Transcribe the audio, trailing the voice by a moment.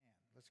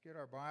Let's get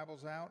our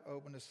Bibles out.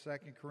 Open to 2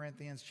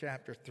 Corinthians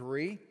chapter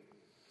 3.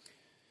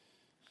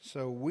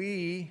 So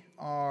we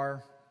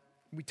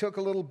took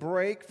a little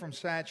break from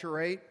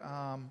Saturate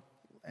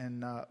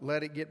and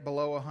let it get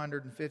below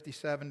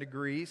 157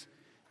 degrees.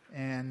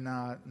 And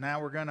now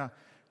we're going to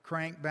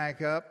crank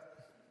back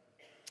up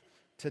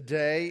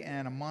today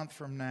and a month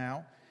from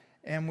now.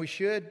 And we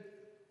should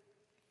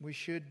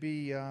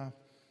be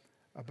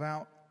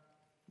about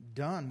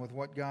done with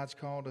what God's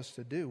called us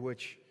to do,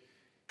 which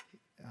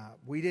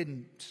we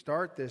didn't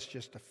start this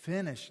just to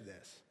finish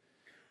this.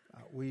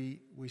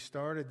 We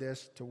started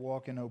this to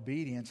walk in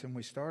obedience, and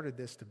we started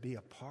this to be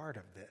a part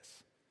of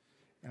this.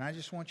 And I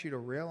just want you to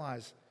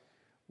realize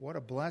what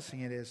a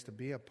blessing it is to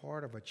be a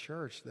part of a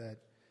church that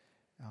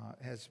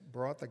has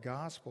brought the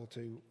gospel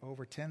to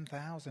over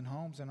 10,000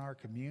 homes in our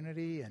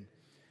community, and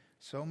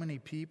so many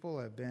people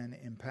have been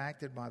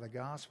impacted by the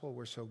gospel.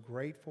 We're so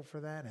grateful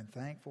for that and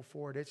thankful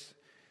for it.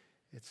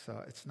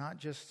 It's not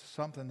just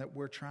something that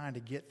we're trying to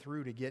get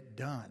through to get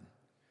done.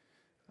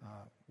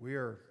 We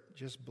are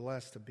just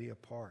blessed to be a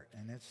part,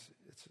 and it's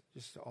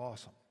just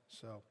awesome.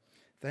 So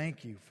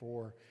thank you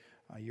for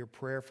your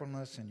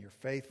prayerfulness and your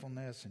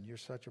faithfulness, and you're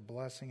such a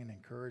blessing and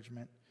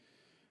encouragement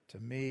to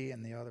me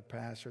and the other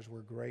pastors.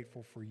 We're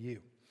grateful for you.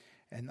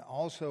 And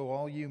also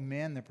all you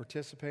men that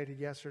participated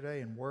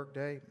yesterday in work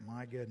day,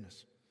 my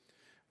goodness,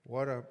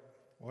 what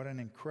an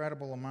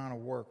incredible amount of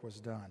work was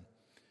done.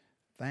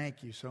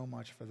 Thank you so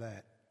much for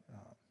that.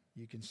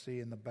 You can see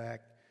in the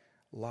back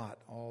lot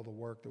all the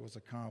work that was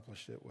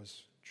accomplished. It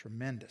was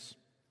tremendous.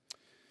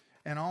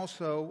 And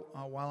also,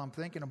 while I'm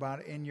thinking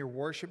about it, in your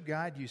worship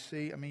guide, you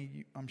see,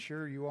 I'm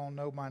sure you all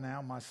know by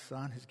now, my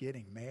son is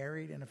getting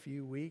married in a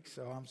few weeks,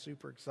 so I'm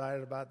super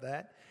excited about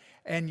that.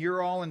 And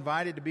you're all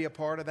invited to be a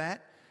part of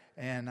that.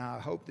 And I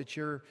hope that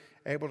you're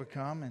able to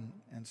come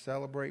and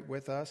celebrate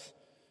with us.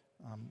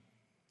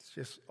 It's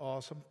just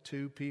awesome.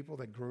 Two people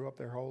that grew up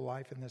their whole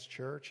life in this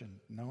church and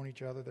known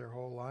each other their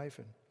whole life,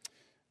 and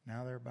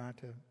now they're about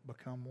to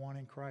become one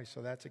in Christ.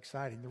 So that's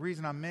exciting. The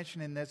reason I'm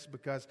mentioning this is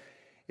because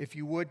if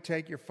you would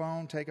take your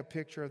phone, take a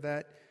picture of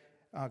that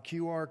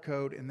QR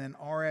code and then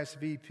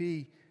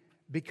RSVP,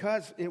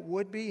 because it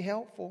would be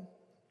helpful.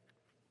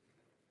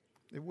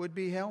 It would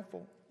be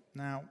helpful.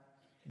 Now,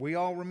 we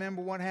all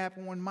remember what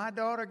happened when my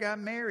daughter got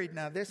married.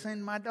 Now, this ain't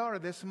my daughter.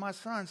 This is my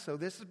son. So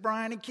this is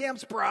Brian and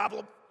Kim's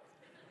problem.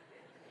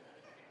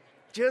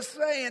 Just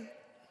saying.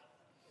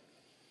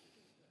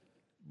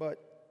 But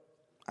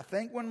I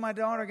think when my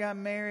daughter got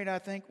married, I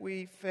think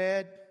we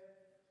fed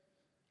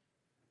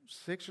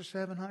 600 or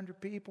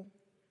 700 people.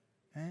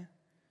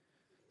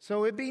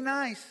 So it'd be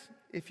nice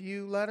if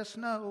you let us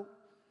know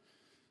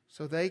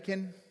so they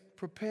can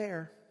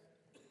prepare.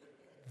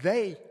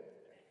 They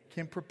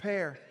can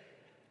prepare.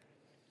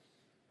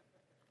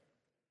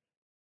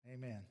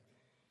 Amen.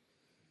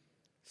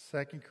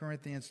 2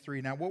 Corinthians 3.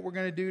 Now what we're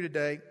going to do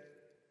today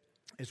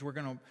is we're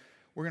going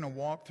to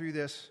walk through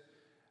this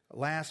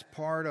last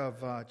part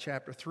of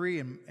chapter 3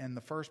 and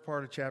the first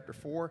part of chapter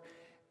 4.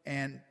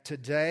 And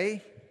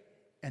today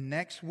and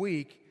next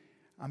week,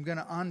 I'm going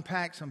to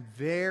unpack some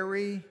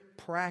very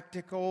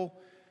practical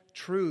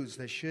truths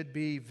that should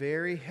be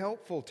very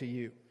helpful to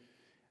you.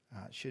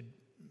 Should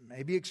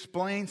maybe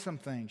explain some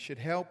things, should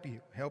help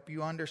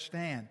you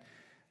understand.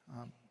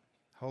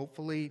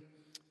 Hopefully,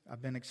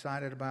 I've been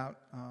excited about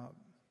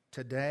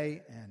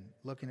today and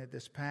looking at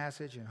this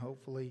passage, and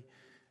hopefully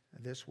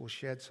this will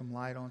shed some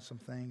light on some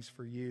things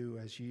for you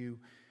as you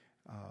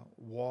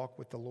walk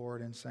with the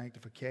Lord in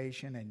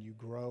sanctification and you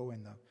grow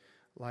in the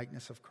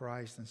likeness of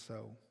Christ. And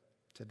so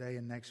today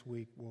and next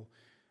week will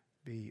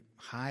be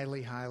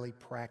highly, highly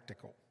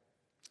practical.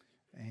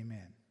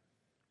 Amen.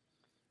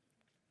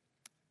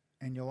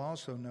 And you'll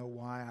also know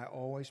why I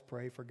always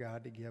pray for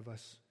God to give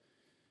us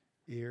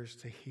ears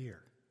to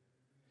hear.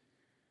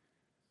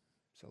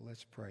 So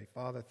let's pray.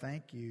 Father,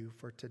 thank you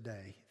for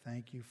today.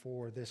 Thank you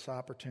for this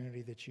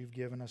opportunity that you've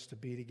given us to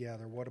be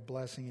together. What a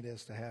blessing it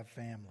is to have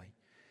family.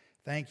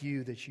 Thank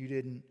you that you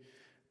didn't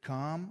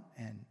come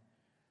and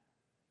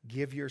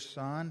give your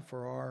Son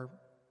for our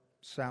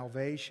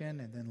salvation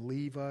and then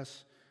leave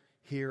us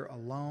here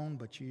alone,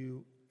 but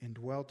you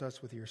indwelt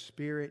us with your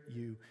Spirit.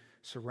 You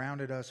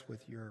surrounded us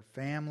with your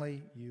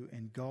family. You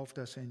engulfed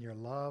us in your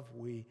love.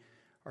 We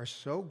are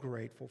so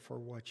grateful for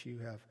what you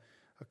have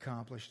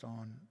accomplished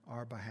on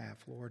our behalf,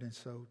 Lord. And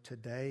so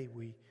today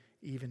we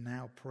even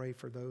now pray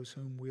for those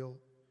whom we'll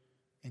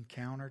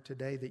encounter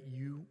today, that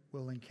you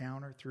will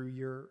encounter through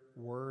your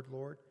word,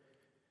 Lord.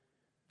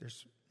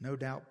 There's no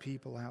doubt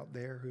people out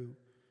there who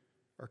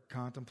are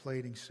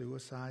contemplating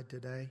suicide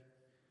today,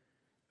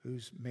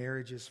 whose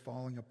marriage is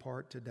falling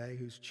apart today,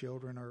 whose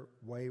children are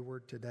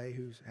wayward today,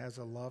 who has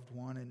a loved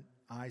one in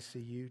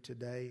ICU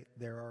today.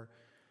 There are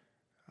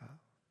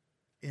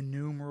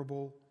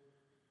innumerable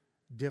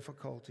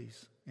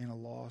difficulties in a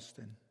lost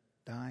and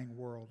dying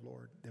world,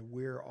 Lord, that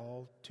we're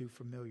all too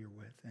familiar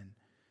with. And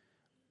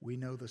we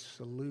know the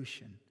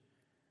solution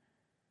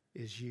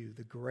is you.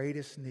 The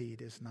greatest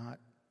need is not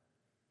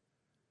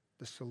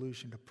the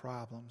solution to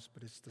problems,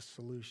 but it's the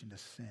solution to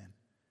sin.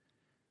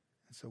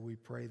 And so we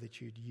pray that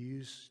you'd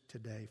use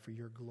today for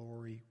your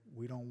glory.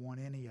 We don't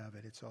want any of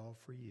it. It's all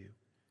for you.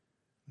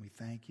 We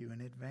thank you in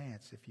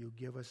advance. If you'll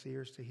give us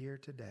ears to hear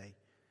today,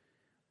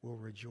 we'll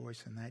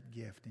rejoice in that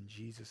gift. In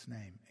Jesus'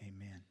 name,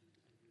 amen.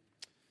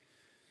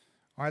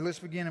 All right, let's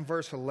begin in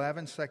verse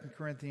 11, 2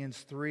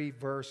 Corinthians 3,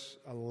 verse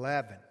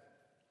 11.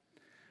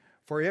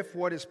 For if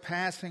what is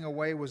passing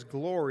away was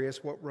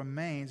glorious, what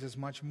remains is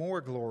much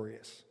more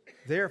glorious.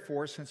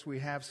 Therefore, since we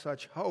have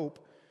such hope,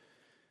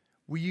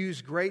 we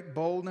use great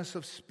boldness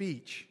of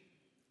speech,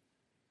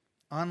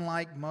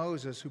 unlike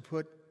Moses, who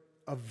put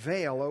a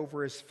veil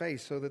over his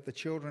face so that the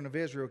children of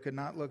Israel could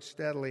not look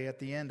steadily at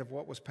the end of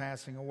what was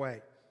passing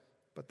away.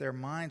 But their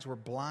minds were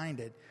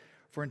blinded.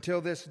 For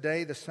until this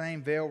day, the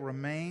same veil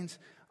remains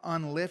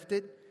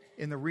unlifted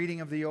in the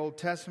reading of the Old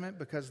Testament,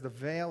 because the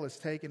veil is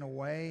taken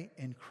away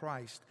in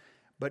Christ.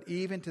 But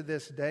even to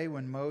this day,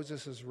 when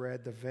Moses is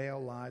read, the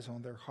veil lies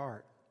on their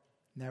heart.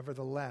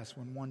 Nevertheless,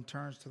 when one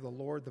turns to the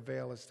Lord, the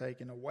veil is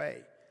taken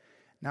away.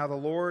 Now the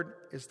Lord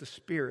is the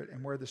Spirit,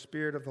 and where the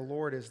Spirit of the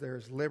Lord is, there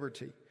is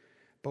liberty.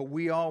 But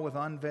we all with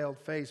unveiled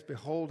face,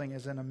 beholding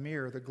as in a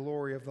mirror the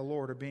glory of the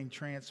Lord, are being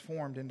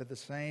transformed into the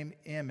same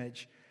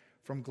image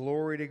from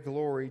glory to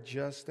glory,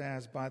 just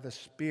as by the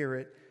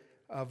Spirit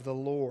of the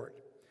Lord.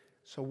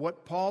 So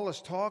what Paul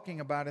is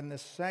talking about in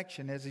this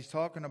section is he's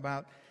talking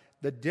about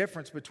the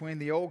difference between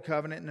the Old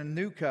Covenant and the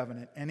New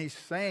Covenant. And he's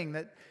saying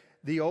that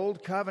the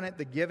Old Covenant,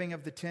 the giving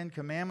of the Ten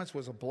Commandments,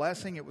 was a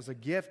blessing, it was a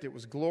gift, it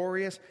was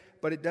glorious,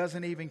 but it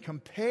doesn't even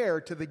compare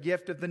to the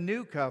gift of the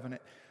New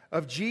Covenant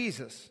of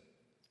Jesus.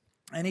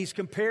 And he's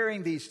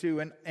comparing these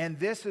two, and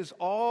this is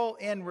all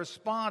in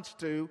response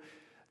to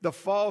the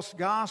false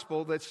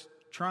gospel that's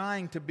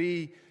trying to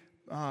be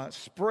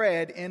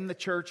spread in the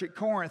church at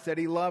Corinth that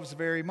he loves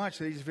very much,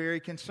 that he's very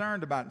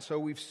concerned about. And so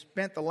we've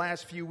spent the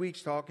last few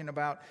weeks talking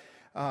about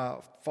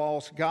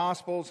false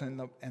gospels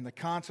and the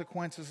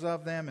consequences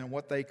of them and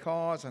what they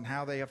cause and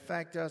how they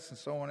affect us and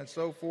so on and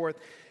so forth.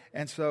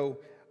 And so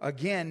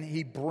again,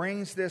 he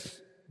brings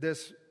this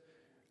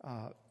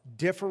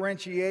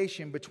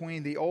differentiation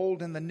between the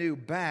old and the new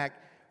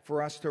back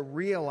for us to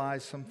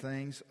realize some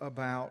things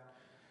about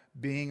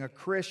being a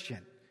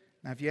Christian.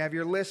 Now, if you have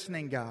your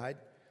listening guide,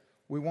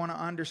 we want to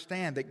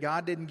understand that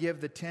God didn't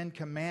give the Ten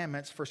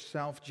Commandments for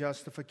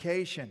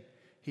self-justification.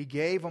 He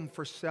gave them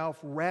for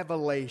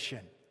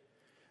self-revelation.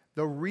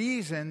 The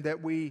reason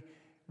that we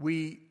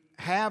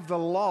have the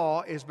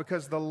law is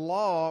because the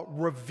law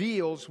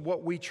reveals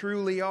what we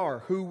truly are,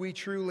 who we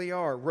truly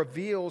are,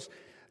 reveals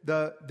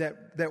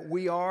that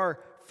we are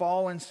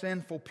fallen,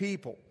 sinful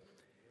people.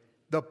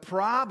 The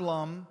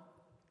problem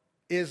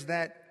is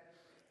that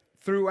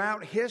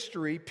throughout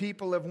history,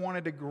 people have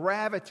wanted to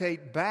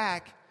gravitate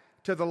back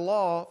to the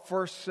law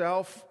for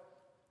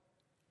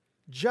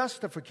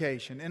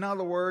self-justification. In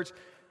other words,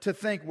 to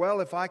think,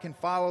 well, if I can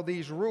follow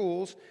these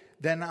rules,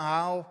 then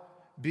I'll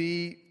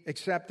be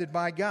accepted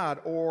by God.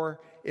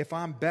 Or if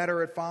I'm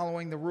better at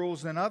following the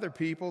rules than other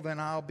people, then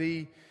I'll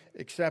be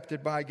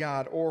accepted by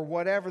God. Or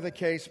whatever the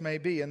case may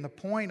be. And the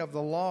point of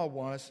the law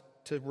was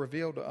to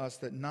reveal to us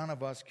that none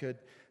of us could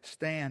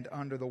stand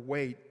under the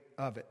weight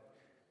of it.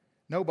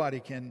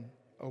 Nobody can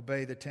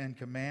obey the Ten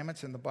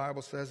Commandments, and the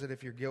Bible says that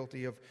if you're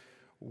guilty of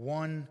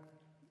one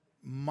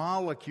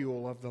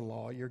molecule of the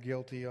law, you're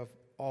guilty of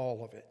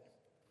all of it.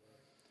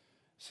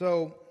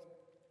 So,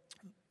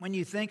 when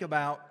you think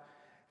about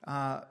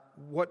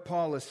what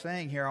Paul is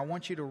saying here, I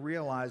want you to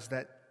realize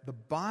that the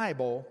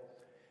Bible,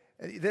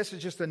 this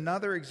is just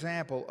another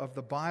example of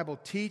the Bible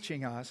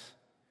teaching us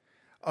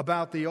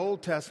about the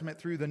Old Testament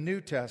through the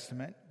New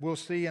Testament. We'll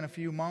see in a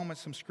few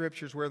moments some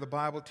scriptures where the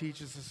Bible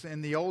teaches us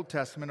in the Old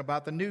Testament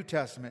about the New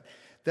Testament,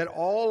 that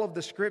all of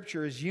the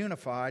Scripture is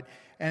unified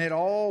and it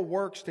all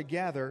works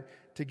together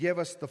to give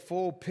us the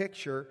full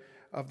picture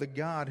of the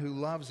God who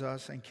loves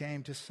us and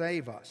came to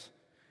save us.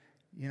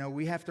 You know,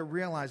 we have to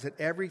realize that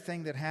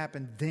everything that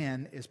happened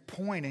then is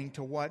pointing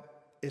to what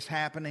is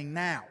happening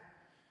now.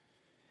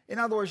 In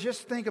other words,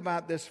 just think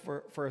about this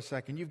for a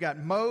second. You've got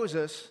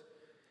Moses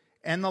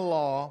and the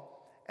law,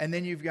 and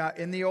then you've got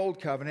in the Old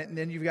Covenant, and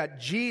then you've got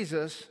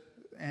Jesus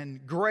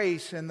and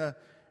grace in the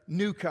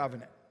New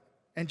Covenant.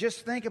 And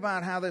just think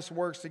about how this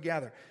works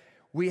together.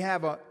 We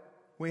have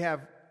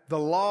the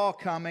law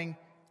coming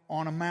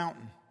on a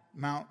mountain,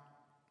 Mount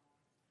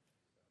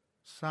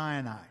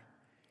Sinai.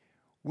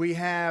 We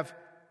have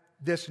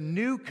this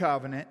new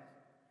covenant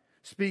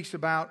speaks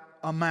about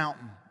a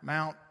mountain,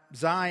 Mount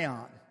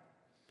Zion.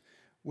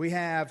 We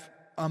have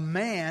a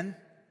man,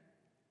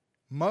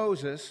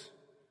 Moses,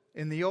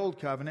 in the Old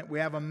Covenant. We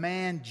have a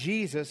man,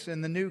 Jesus,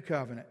 in the New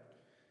Covenant.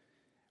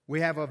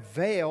 We have a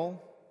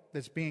veil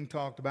that's being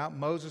talked about.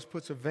 Moses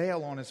puts a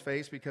veil on his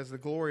face because the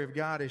glory of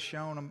God is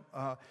shown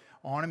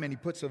on him, and he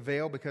puts a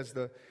veil because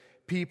the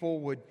people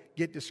would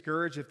get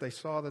discouraged if they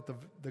saw that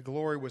the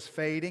glory was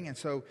fading. And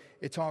so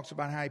it talks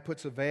about how he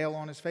puts a veil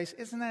on his face.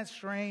 Isn't that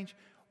strange?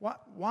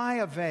 Why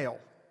a veil?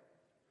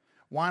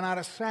 Why not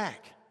a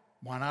sack?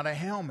 Why not a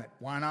helmet?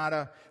 Why not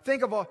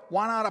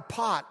why not a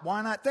pot?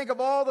 Why not think of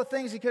all the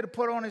things he could have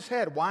put on his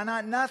head? Why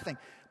not nothing?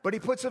 but he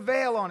puts a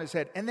veil on his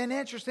head. And then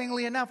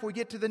interestingly enough, we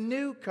get to the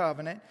new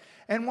covenant,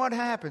 and what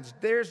happens?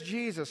 There's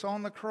Jesus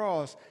on the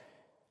cross,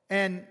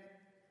 and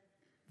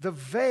the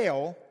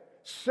veil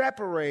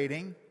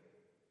separating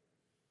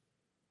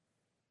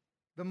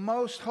the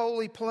most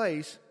holy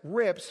place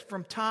rips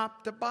from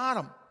top to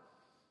bottom.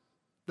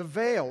 The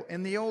veil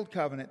in the old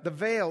covenant, the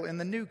veil in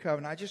the new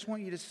covenant. I just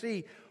want you to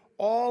see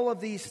all of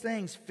these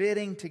things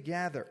fitting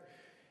together.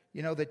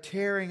 You know, the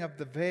tearing of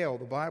the veil.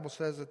 The Bible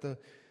says that the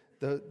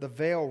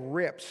veil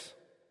rips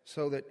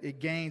so that it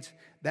gains.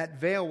 That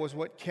veil was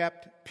what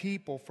kept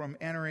people from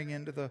entering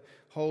into the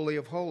Holy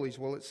of Holies.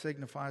 Well, it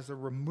signifies the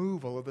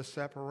removal of the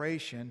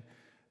separation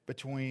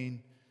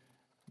between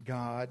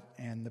God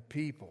and the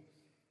people.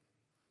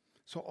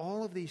 So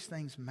all of these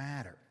things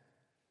matter.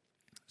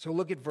 So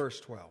look at verse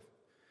 12.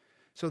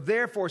 So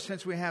therefore,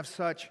 since we have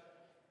such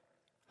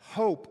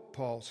hope,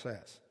 Paul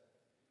says,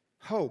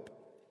 hope,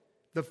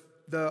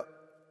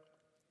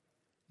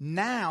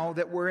 now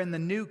that we're in the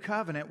new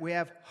covenant, we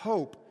have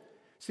hope.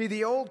 See,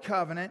 the old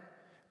covenant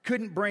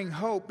couldn't bring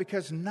hope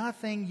because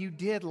nothing you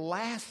did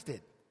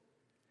lasted.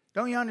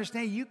 Don't you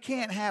understand? You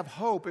can't have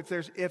hope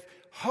if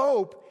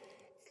hope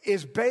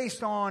is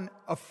based on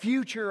a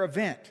future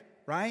event,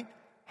 right?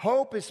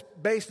 Hope is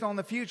based on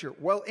the future.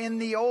 Well, in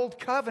the old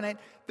covenant,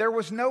 there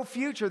was no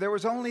future. There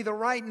was only the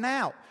right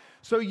now.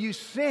 So you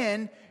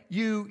sin,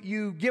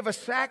 you give a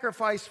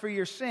sacrifice for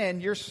your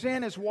sin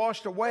is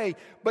washed away,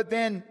 but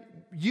then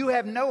you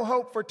have no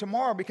hope for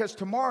tomorrow because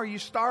tomorrow you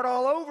start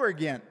all over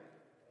again.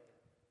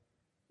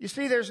 You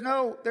see, there's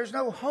no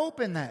hope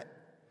in that.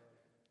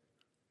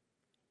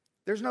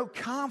 There's no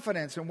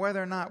confidence in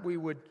whether or not we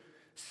would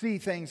see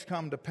things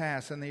come to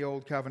pass in the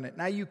old covenant.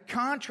 Now you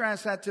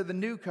contrast that to the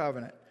new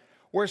covenant,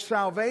 where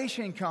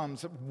salvation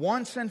comes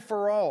once and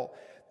for all,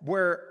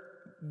 where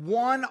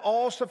one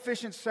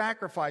all-sufficient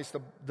sacrifice,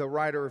 the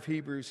writer of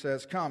Hebrews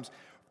says, comes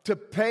to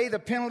pay the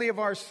penalty of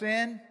our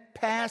sin,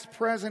 past,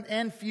 present,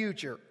 and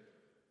future.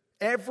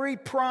 Every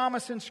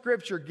promise in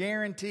Scripture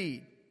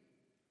guaranteed.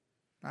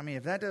 I mean,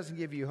 if that doesn't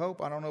give you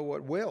hope, I don't know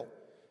what will.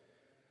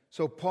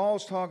 So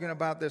Paul's talking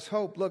about this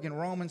hope. Look in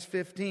Romans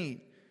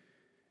 15.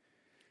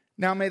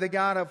 Now may the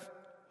God of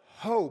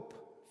hope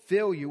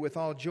fill you with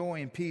all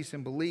joy and peace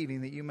in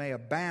believing, that you may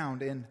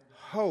abound in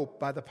hope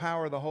by the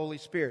power of the Holy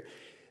Spirit.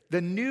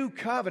 The new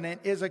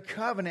covenant is a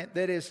covenant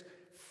that is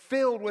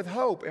filled with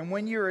hope. And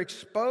when you're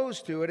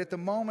exposed to it at the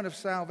moment of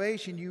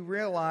salvation, you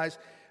realize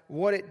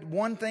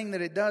one thing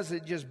that it does,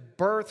 it just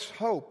births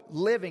hope,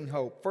 living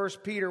hope. 1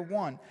 Peter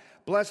 1,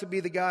 blessed be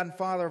the God and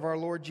Father of our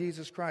Lord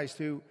Jesus Christ,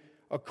 who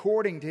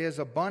according to his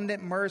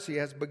abundant mercy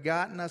has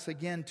begotten us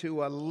again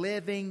to a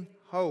living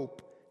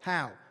hope.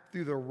 How?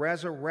 Through the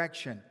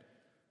resurrection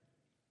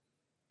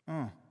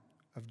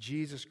of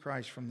Jesus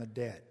Christ from the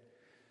dead.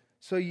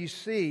 So you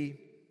see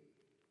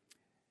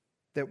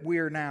that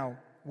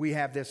we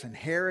have this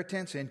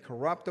inheritance,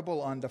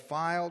 incorruptible,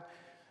 undefiled,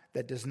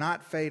 that does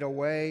not fade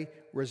away,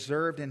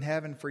 reserved in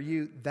heaven for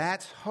you.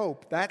 That's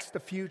hope. That's the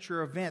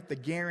future event, the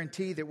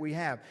guarantee that we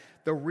have.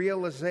 The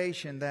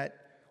realization that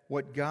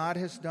what God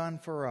has done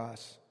for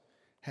us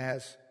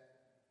has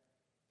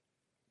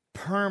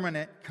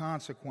permanent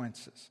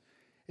consequences.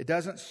 It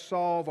doesn't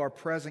solve our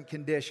present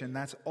condition.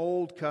 That's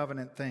old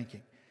covenant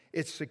thinking.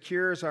 It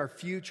secures our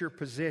future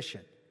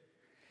position.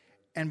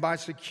 And by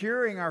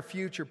securing our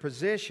future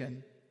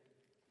position,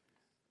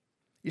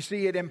 you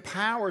see, it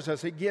empowers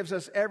us. It gives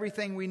us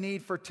everything we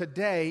need for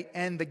today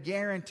and the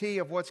guarantee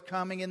of what's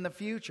coming in the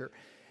future.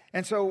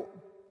 And so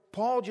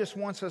Paul just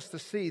wants us to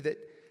see that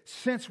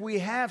since we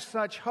have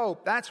such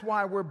hope, that's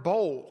why we're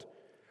bold.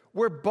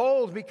 We're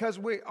bold because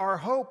our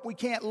hope, we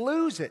can't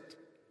lose it.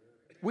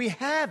 We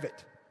have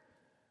it.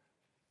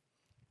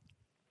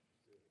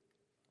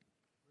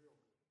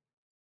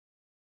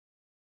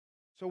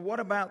 So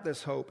what about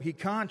this hope? He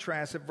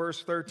contrasts at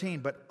verse 13,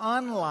 but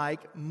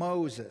unlike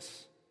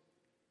Moses,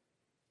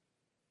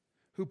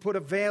 who put a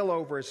veil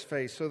over his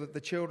face so that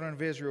the children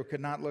of Israel could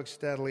not look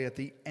steadily at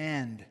the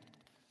end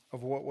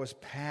of what was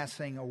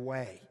passing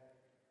away.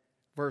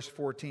 Verse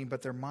 14,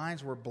 but their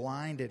minds were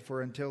blinded,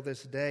 for until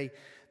this day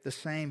the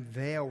same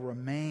veil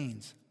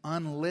remains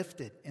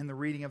unlifted in the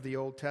reading of the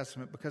Old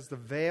Testament, because the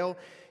veil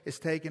is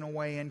taken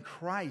away in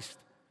Christ.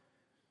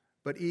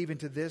 But even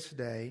to this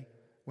day,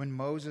 when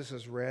Moses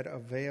is read, a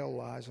veil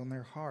lies on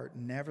their heart.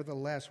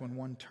 Nevertheless, when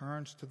one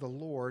turns to the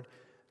Lord,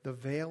 the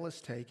veil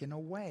is taken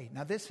away.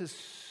 Now, this is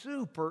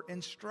super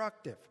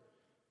instructive.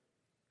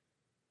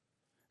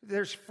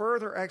 There's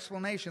further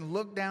explanation.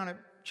 Look down at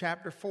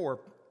chapter 4.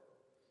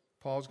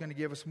 Paul's going to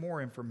give us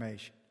more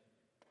information.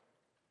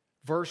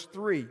 Verse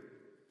 3.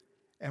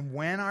 And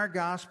when our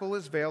gospel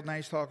is veiled, now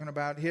he's talking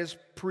about his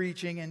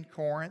preaching in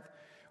Corinth,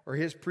 or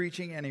his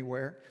preaching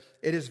anywhere,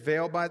 it is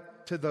veiled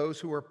to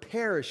those who are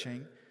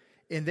perishing.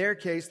 In their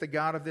case, the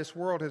God of this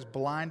world has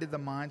blinded the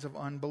minds of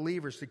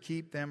unbelievers to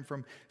keep them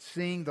from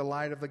seeing the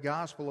light of the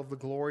gospel of the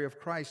glory of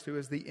Christ, who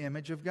is the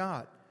image of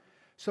God.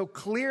 So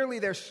clearly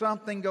there's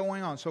something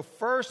going on. So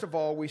first of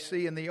all, we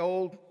see in the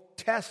Old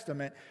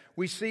Testament,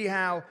 we see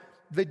how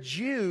the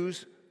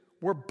Jews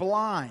were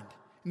blind.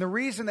 And the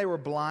reason they were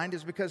blind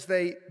is because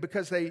they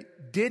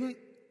didn't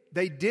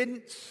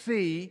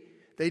see,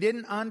 they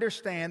didn't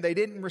understand, they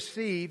didn't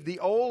receive the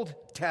Old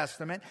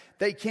Testament.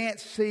 They can't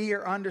see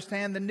or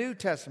understand the New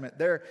Testament.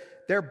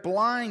 They're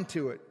blind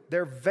to it.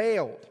 They're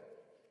veiled.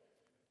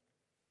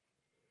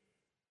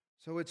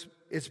 So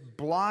it's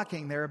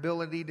blocking their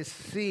ability to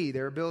see,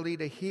 their ability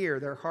to hear,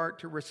 their heart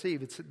to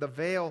receive. It's the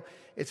veil,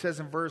 it says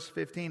in verse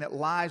 15, it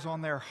lies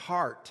on their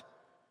heart.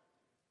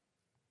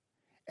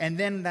 And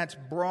then that's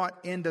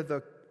brought into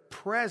the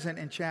present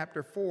in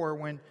chapter 4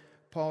 when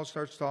Paul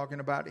starts talking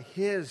about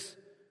his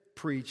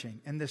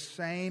preaching and the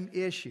same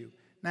issue.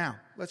 Now,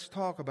 let's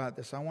talk about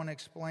this. I want to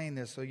explain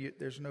this so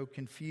there's no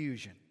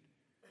confusion.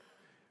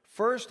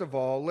 First of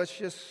all, let's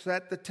just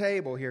set the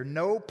table here.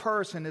 No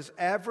person is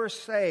ever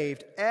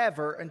saved,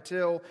 ever,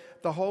 until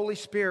the Holy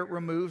Spirit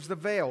removes the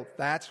veil.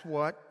 That's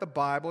what the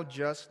Bible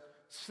just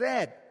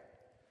said.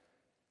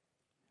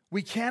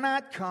 We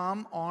cannot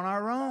come on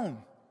our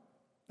own.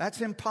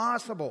 That's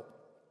impossible.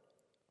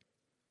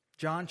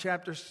 John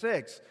chapter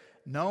 6,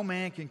 no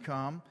man can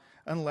come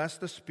unless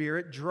the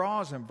Spirit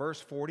draws him.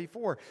 Verse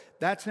 44,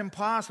 that's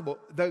impossible.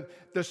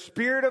 The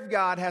Spirit of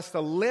God has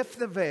to lift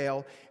the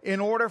veil in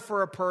order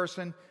for a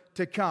person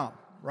to come,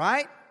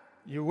 right?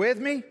 You with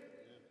me?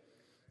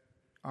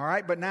 All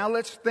right, but now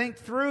let's think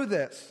through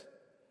this.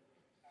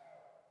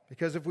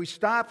 Because if we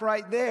stop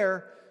right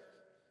there,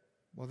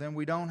 well, then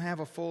we don't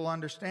have a full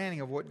understanding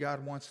of what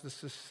God wants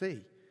us to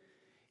see.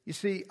 You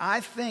see,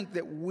 I think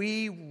that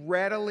we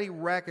readily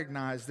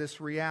recognize this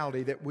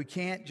reality that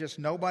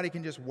nobody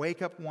can just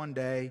wake up one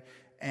day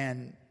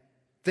and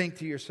think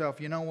to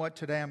yourself, you know what,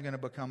 today I'm going to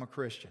become a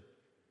Christian.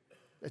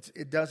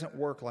 It doesn't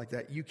work like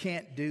that. You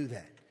can't do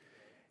that.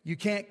 You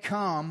can't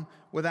come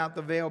without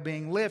the veil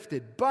being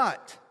lifted.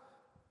 But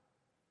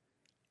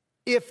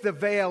if the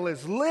veil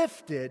is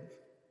lifted,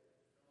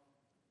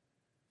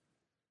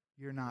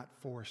 you're not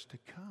forced to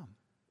come.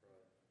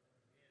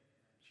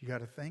 You got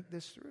to think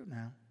this through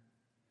now.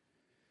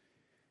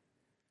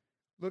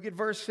 Look at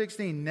verse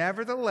 16.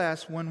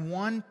 Nevertheless, when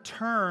one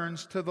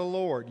turns to the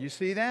Lord. You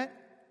see that?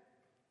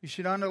 You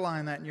should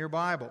underline that in your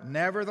Bible.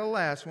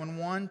 Nevertheless, when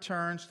one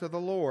turns to the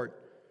Lord.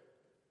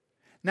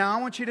 Now,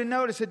 I want you to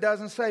notice it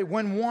doesn't say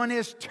when one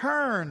is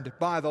turned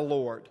by the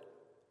Lord.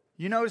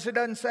 You notice it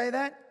doesn't say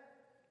that?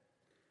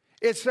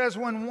 It says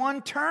when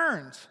one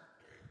turns.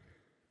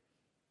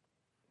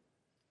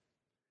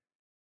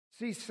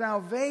 See,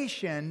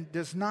 salvation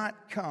does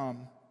not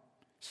come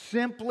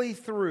simply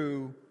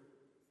through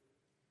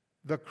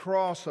the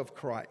cross of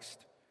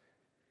Christ.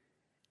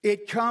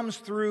 It comes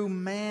through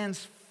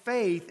man's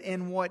faith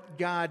in what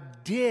God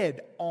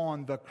did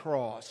on the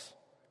cross.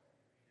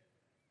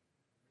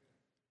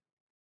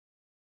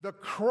 The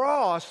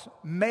cross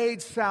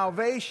made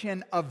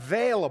salvation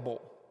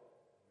available.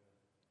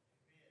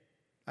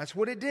 That's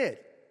what it did.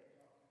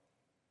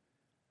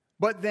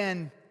 But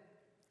then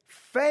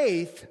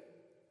faith,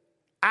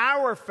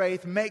 our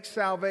faith, makes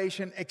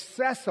salvation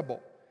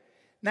accessible.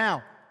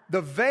 Now,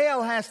 the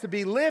veil has to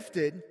be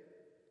lifted,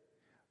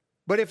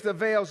 but if the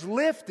veil's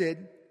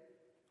lifted,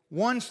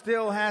 one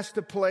still has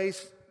to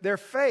place their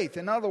faith.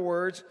 In other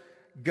words,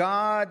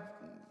 God,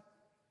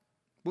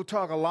 we'll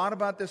talk a lot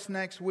about this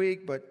next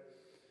week, but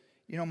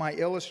you know, my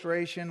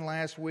illustration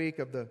last week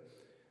of the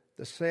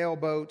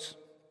sailboats,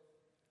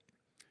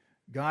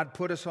 God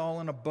put us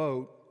all in a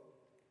boat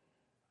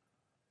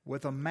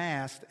with a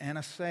mast and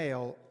a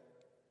sail,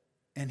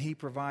 and He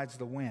provides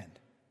the wind.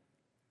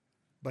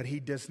 But He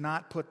does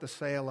not put the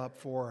sail up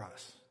for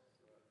us.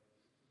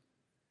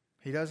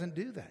 He doesn't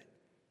do that.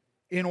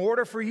 In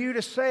order for you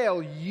to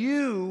sail,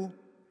 you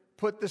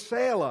put the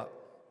sail up.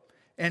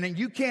 And then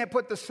you can't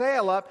put the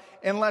sail up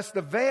unless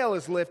the veil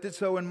is lifted.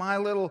 So in my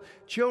little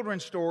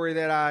children's story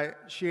that I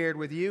shared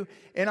with you,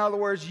 in other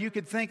words, you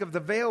could think of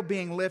the veil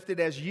being lifted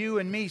as you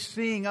and me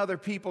seeing other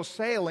people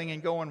sailing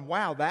and going,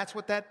 wow, that's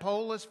what that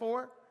pole is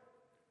for?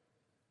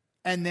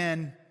 And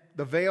then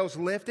the veil's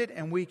lifted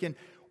and we can,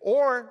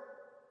 or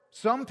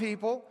some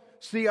people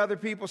see other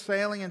people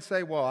sailing and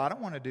say, well, I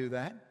don't want to do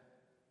that.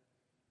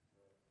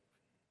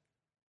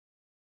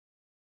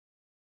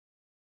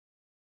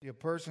 A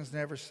person's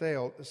never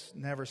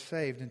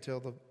saved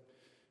until the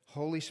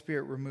Holy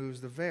Spirit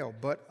removes the veil.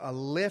 But a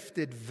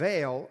lifted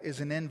veil is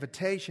an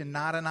invitation,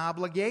 not an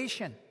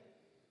obligation.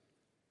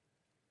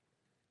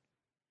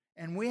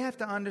 And we have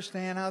to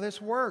understand how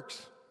this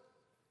works.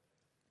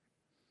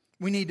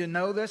 We need to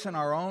know this in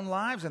our own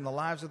lives, in the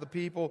lives of the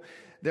people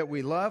that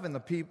we love, in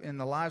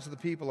the lives of the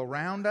people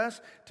around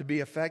us, to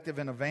be effective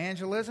in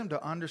evangelism,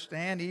 to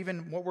understand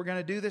even what we're going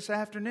to do this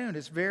afternoon.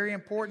 It's very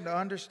important to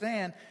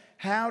understand,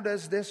 how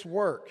does this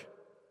work?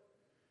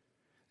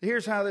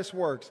 Here's how this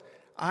works.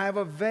 I have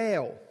a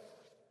veil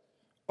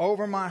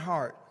over my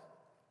heart.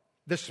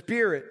 The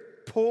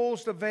Spirit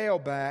pulls the veil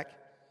back,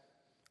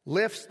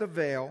 lifts the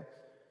veil,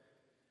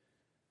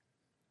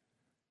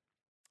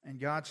 and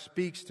God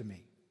speaks to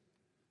me,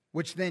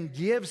 which then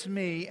gives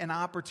me an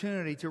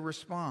opportunity to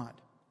respond.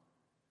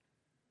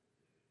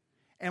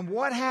 And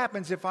what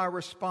happens if I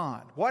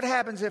respond? What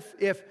happens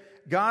if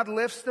God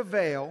lifts the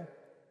veil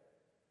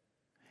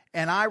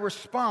and I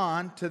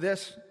respond to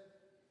this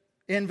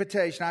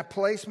invitation, I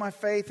place my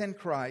faith in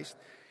Christ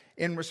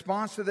in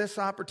response to this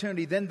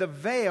opportunity, then the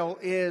veil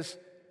is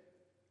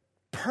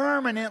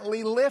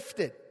permanently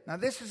lifted. Now,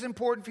 this is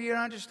important for you to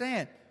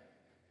understand.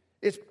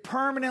 It's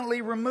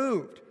permanently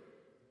removed.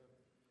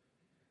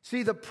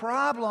 See, the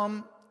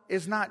problem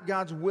is not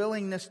God's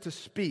willingness to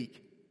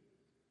speak,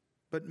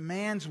 but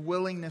man's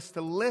willingness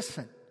to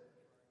listen.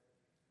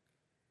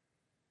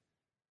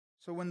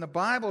 So when the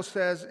Bible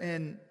says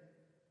in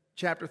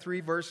chapter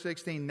 3, verse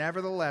 16,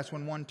 nevertheless,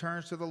 when one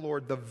turns to the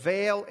Lord, the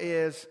veil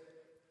is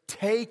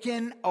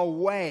taken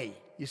away.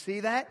 You see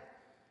that?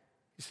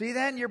 You see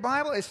that in your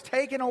Bible? It's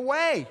taken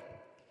away.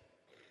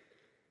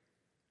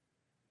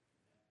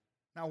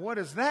 Now, what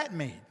does that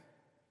mean?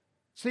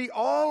 See,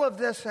 all of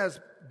this has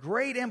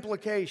great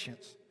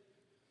implications.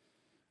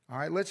 All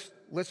right, let's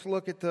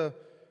look at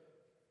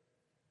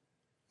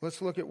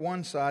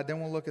one side, then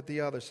we'll look at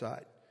the other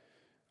side.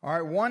 All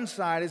right, one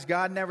side is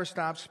God never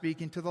stops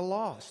speaking to the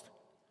lost.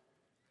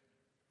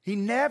 He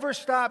never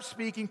stops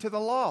speaking to the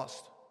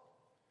lost.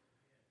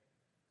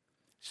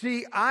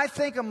 See, I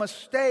think a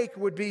mistake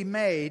would be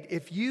made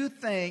if you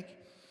think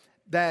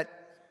that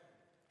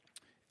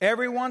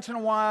every once in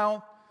a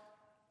while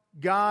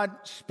God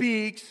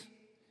speaks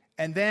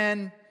and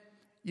then,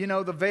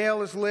 the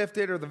veil is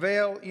lifted or the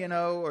veil,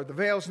 or the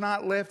veil's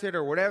not lifted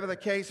or whatever the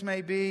case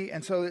may be.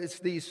 And so it's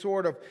these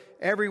sort of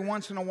every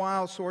once in a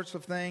while sorts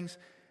of things.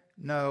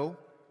 No.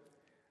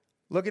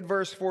 Look at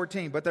verse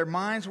 14. But their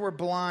minds were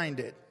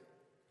blinded.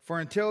 For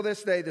until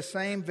this day, the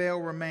same veil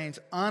remains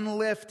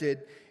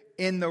unlifted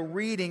in the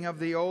reading of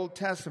the Old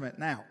Testament.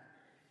 Now,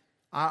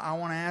 I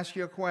want to ask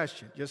you a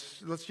question.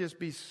 Let's just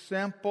be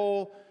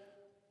simple,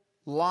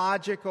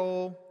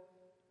 logical.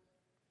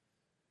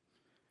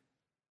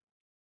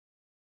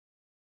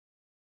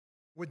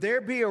 Would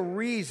there be a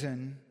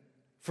reason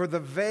for the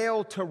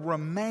veil to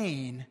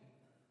remain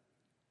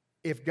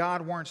if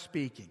God weren't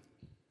speaking?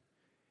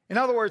 In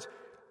other words,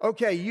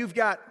 okay, you've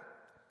got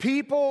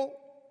people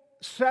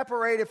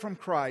separated from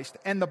Christ,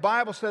 and the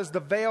Bible says the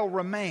veil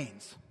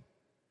remains.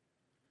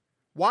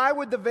 Why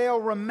would the veil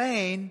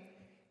remain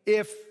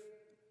if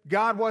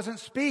God wasn't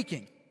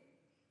speaking?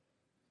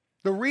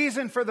 The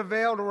reason for the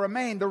veil to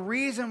remain, the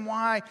reason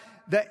why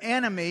the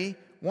enemy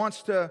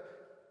wants to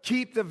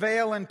keep the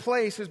veil in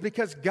place is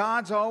because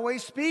God's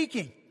always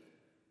speaking.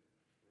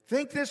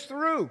 Think this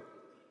through.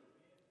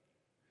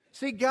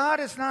 See,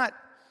 God's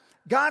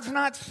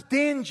not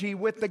stingy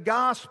with the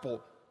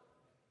gospel.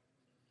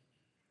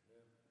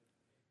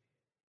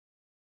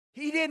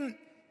 He didn't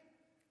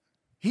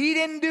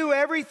do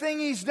everything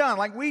He's done.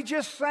 Like we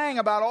just sang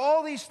about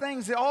all these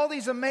things, all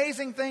these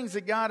amazing things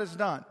that God has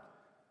done.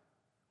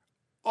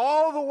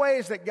 All the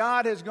ways that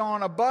God has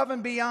gone above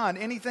and beyond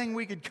anything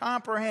we could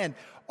comprehend.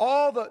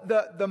 All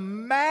the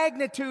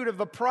magnitude of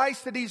the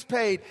price that He's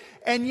paid.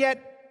 And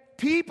yet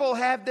people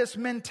have this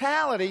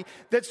mentality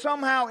that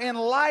somehow in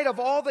light of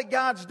all that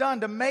God's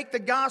done to make the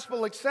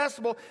gospel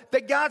accessible,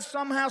 that God's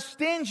somehow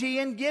stingy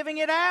in giving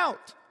it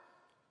out.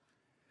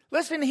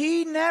 Listen,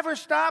 He never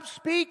stops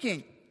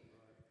speaking.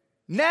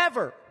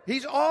 Never.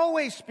 He's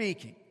always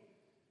speaking.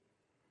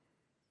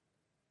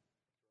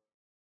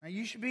 Now,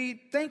 you should be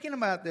thinking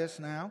about this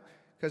now,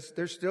 because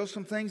there's still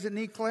some things that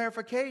need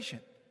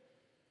clarification.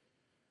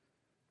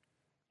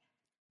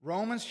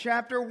 Romans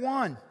chapter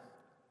 1.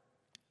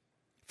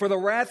 For the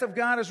wrath of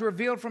God is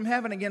revealed from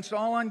heaven against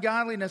all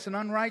ungodliness and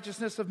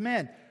unrighteousness of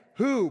men,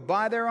 who,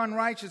 by their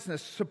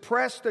unrighteousness,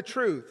 suppress the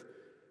truth.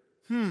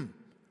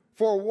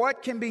 For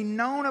what can be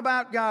known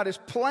about God is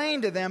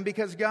plain to them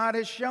because God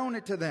has shown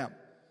it to them.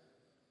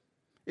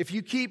 If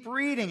you keep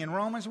reading in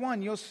Romans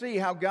 1, you'll see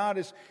how God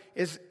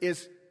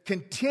is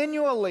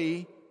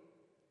continually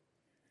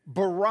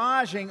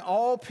barraging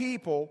all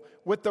people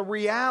with the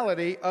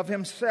reality of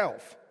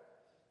Himself.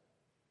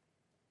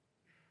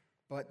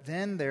 But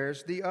then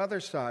there's the other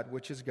side,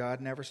 which is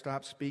God never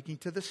stops speaking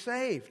to the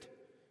saved.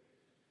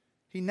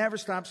 He never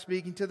stops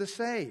speaking to the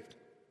saved.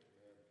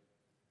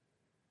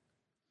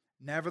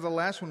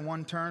 Nevertheless, when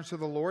one turns to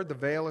the Lord, the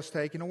veil is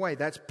taken away.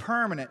 That's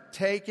permanent,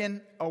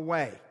 taken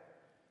away.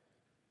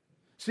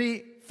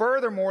 See,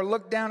 furthermore,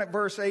 look down at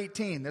verse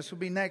 18. This will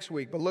be next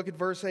week, but look at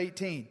verse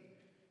 18.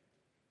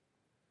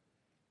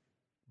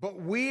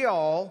 But we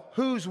all,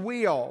 who's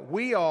we all?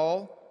 We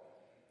all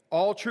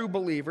true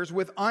believers,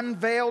 with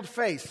unveiled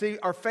face. See,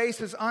 our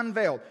face is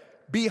unveiled.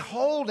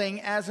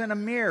 Beholding as in a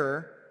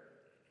mirror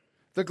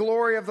the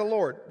glory of the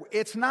Lord.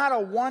 It's not a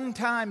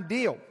one-time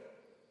deal.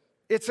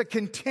 It's a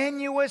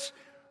continuous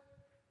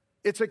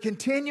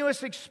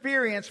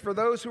experience for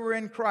those who are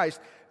in Christ.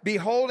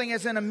 Beholding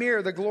as in a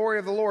mirror the glory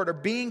of the Lord, or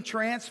being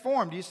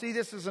transformed. You see,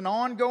 this is an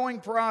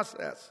ongoing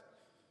process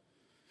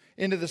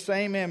into the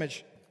same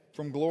image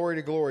from glory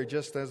to glory,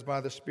 just as by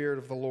the Spirit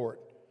of the Lord.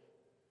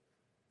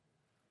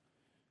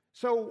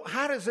 So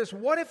how does this,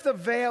 what if the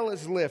veil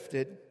is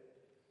lifted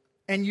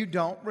and you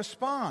don't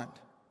respond?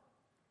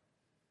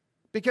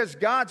 Because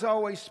God's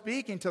always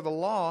speaking to the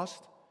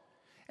lost.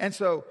 And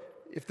so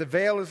if the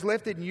veil is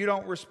lifted and you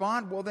don't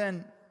respond, well,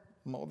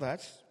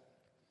 that's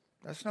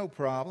That's no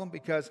problem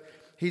because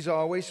He's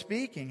always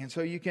speaking. And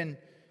so you can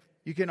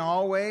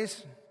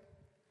always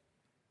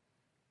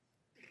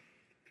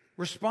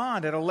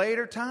respond at a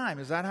later time.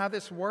 Is that how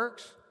this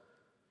works?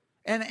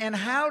 And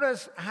how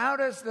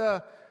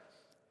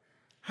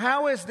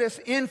is this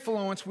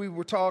influence we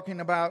were talking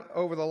about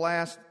over the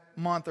last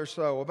month or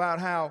so, about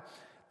how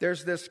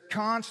there's this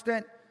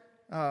constant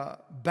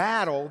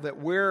battle that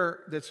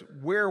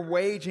we're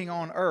waging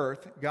on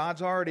earth.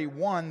 God's already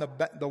won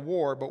the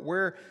war, but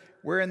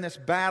we're in this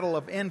battle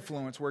of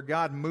influence where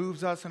God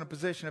moves us in a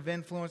position of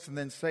influence, and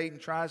then Satan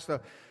tries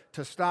to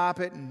stop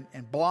it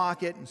and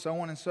block it, and so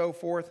on and so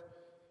forth.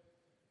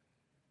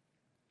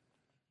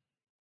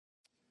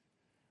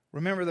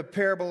 Remember the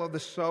parable of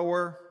the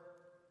sower?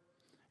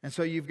 And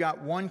so you've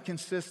got one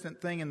consistent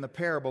thing in the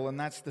parable, and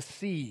that's the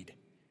seed.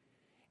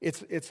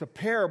 It's a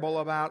parable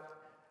about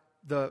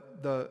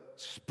the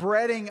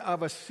spreading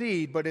of a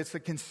seed, but it's a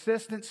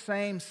consistent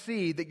same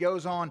seed that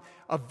goes on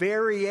a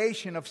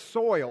variation of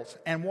soils,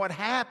 and what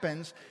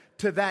happens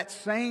to that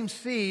same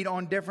seed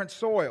on different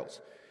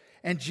soils.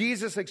 And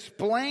Jesus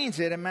explains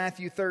it in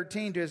Matthew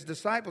 13 to His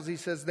disciples. He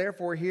says,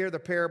 "Therefore hear the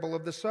parable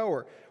of the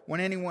sower. When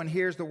anyone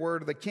hears the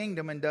word of the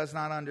kingdom and does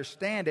not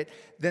understand it,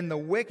 then the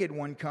wicked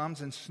one comes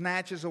and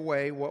snatches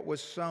away what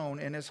was sown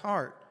in his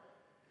heart."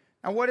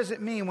 Now, what does it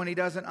mean when he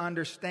doesn't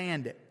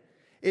understand it?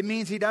 It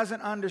means he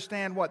doesn't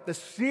understand what? The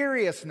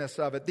seriousness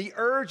of it, the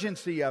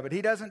urgency of it.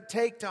 He doesn't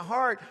take to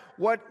heart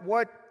what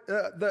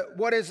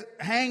is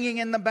hanging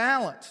in the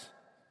balance.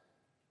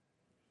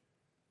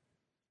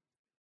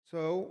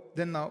 So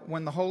then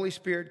when the Holy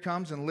Spirit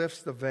comes and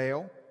lifts the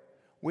veil,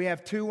 we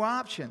have two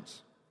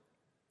options.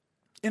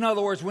 In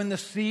other words, when the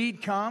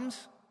seed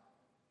comes,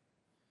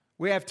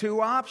 we have two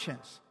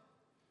options.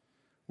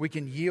 We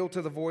can yield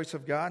to the voice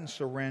of God and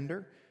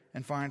surrender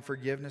and find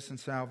forgiveness and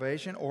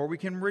salvation, or we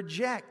can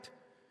reject.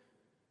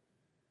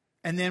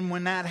 And then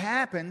when that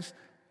happens,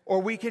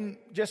 or we can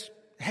just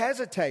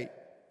hesitate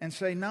and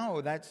say,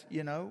 no,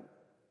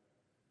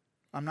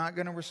 I'm not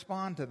going to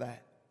respond to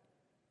that.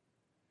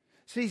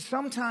 See,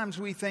 sometimes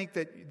we think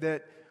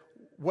that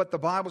what the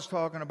Bible's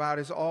talking about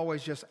is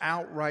always just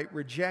outright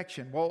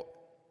rejection. Well,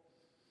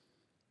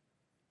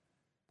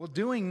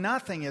 doing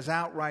nothing is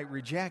outright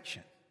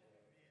rejection.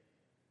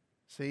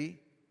 See?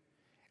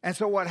 And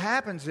so what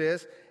happens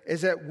is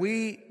that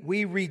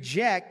we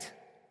reject,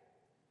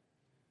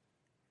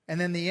 and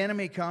then the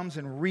enemy comes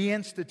and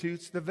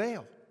reinstitutes the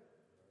veil.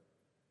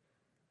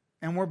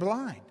 And we're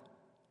blind.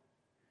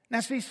 Now,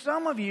 see,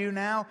 some of you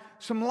now,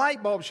 some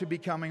light bulbs should be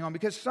coming on,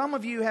 because some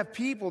of you have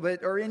people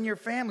that are in your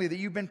family that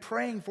you've been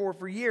praying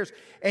for years,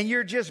 and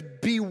you're just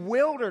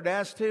bewildered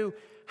as to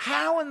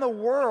how in the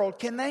world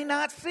can they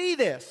not see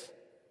this?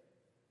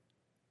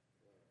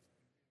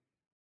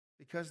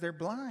 Because they're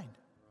blind.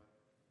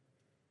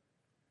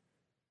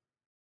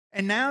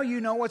 And now you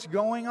know what's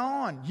going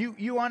on.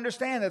 You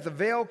understand that the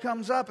veil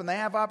comes up and they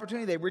have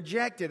opportunity. They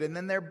reject it, and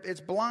then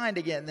it's blind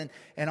again.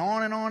 And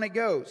on it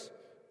goes.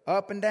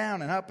 Up and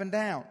down and up and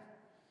down.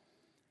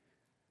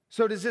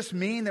 So does this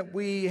mean that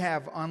we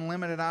have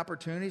unlimited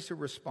opportunities to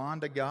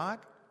respond to God?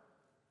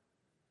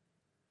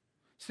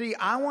 See,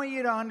 I want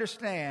you to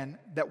understand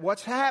that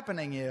what's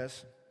happening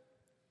is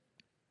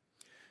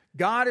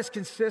God is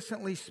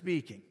consistently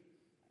speaking.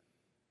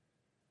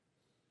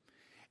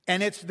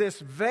 And it's this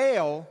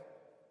veil,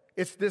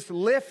 it's this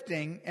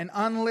lifting and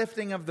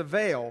unlifting of the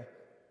veil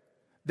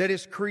that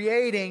is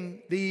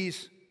creating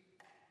these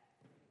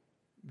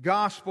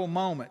gospel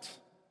moments.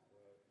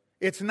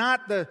 It's not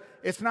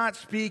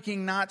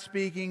speaking, not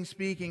speaking,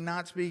 speaking,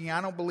 not speaking.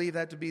 I don't believe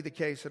that to be the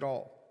case at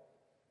all.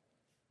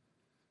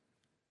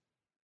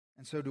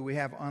 And so do we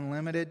have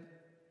unlimited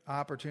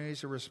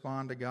opportunities to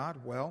respond to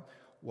God? Well,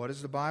 what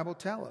does the Bible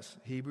tell us?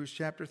 Hebrews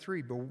chapter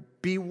 3.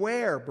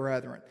 Beware,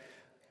 brethren,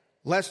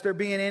 lest there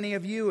be in any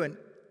of you an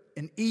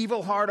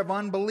evil heart of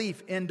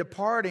unbelief in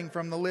departing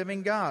from the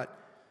living God.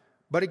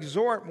 But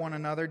exhort one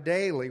another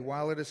daily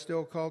while it is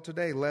still called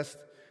today, lest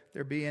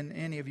there be in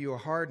any of you a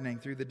hardening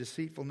through the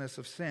deceitfulness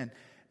of sin.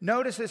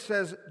 Notice it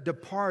says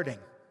departing.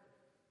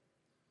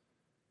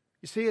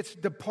 You see, it's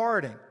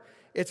departing.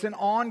 It's an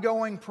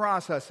ongoing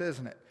process,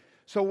 isn't it?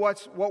 So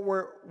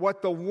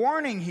what the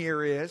warning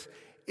here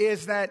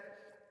is that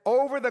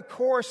over the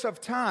course of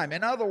time,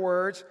 in other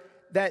words,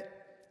 that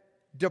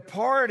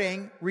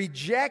departing,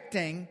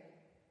 rejecting,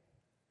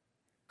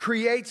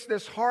 creates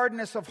this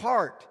hardness of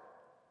heart.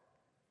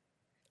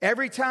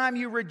 Every time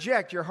you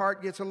reject, your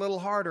heart gets a little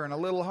harder and a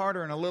little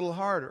harder and a little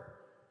harder.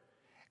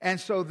 And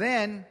so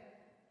then,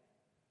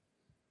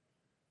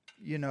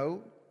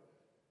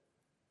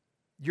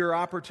 your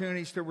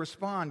opportunities to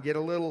respond get a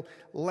little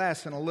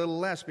less and a little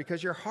less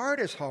because your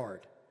heart is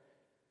hard.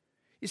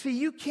 You see,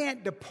 you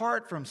can't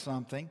depart from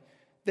something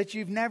that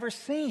you've never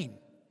seen.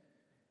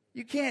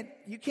 You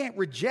can't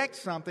reject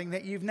something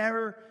that you've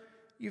never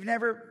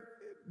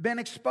been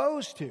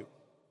exposed to.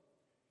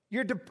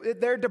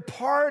 They're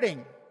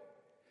departing.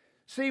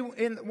 See,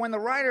 when the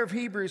writer of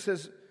Hebrews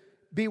says,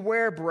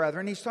 beware,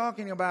 brethren, he's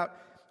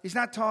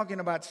not talking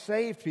about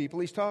saved people.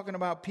 He's talking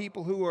about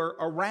people who are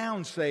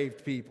around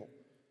saved people.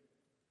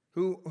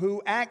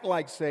 who act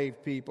like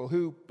saved people,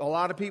 who a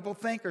lot of people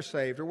think are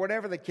saved, or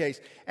whatever the case.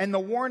 And the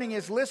warning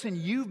is,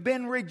 listen, you've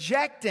been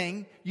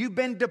rejecting, you've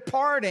been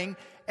departing,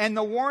 and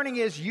the warning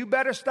is you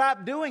better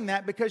stop doing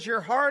that because your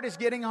heart is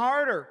getting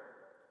harder.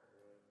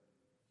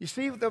 You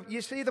see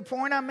the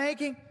point I'm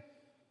making?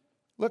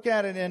 Look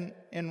at it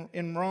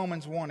in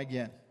Romans 1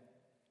 again.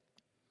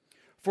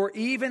 For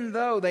even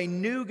though they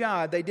knew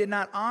God, they did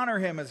not honor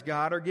Him as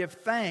God or give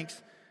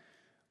thanks,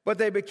 but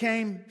they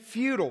became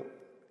futile.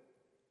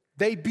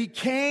 They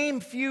became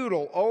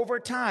futile over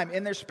time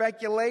in their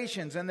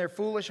speculations, and their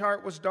foolish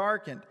heart was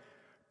darkened.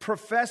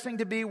 Professing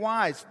to be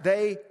wise,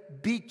 they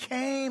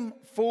became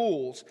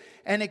fools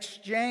and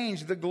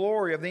exchanged the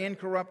glory of the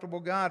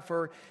incorruptible God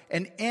for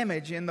an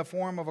image in the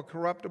form of a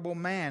corruptible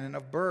man and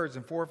of birds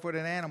and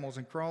four-footed animals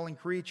and crawling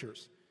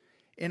creatures.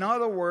 In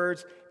other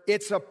words,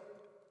 it's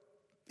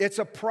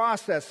a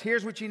process.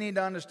 Here's what you need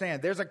to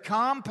understand. There's a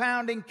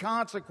compounding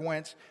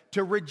consequence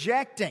to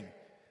rejecting.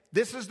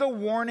 This is the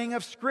warning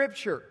of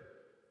Scripture.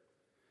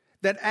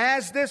 That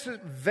as this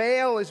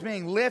veil is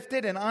being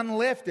lifted and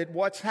unlifted,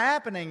 what's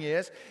happening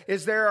is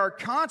there are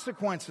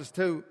consequences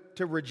to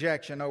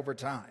rejection over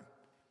time.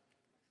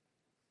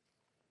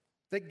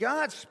 That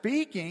God's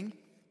speaking,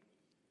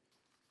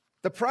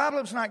 the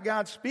problem's not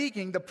God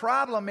speaking, the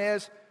problem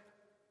is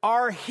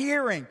our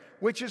hearing,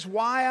 which is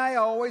why I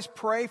always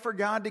pray for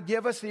God to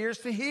give us ears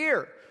to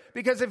hear.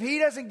 Because if He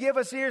doesn't give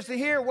us ears to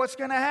hear, what's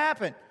going to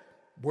happen?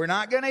 We're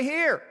not going to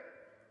hear.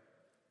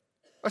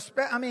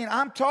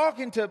 I'm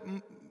talking to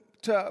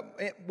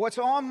what's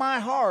on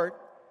my heart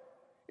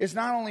is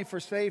not only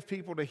for saved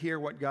people to hear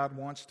what God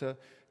wants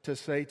to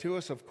say to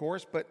us, of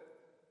course, but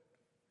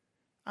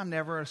I'm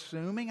never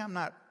assuming, I'm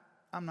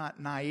not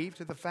naive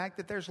to the fact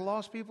that there's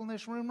lost people in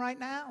this room right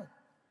now.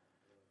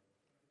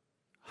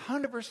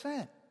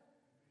 100%.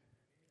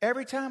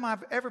 Every time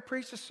I've ever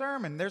preached a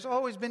sermon, there's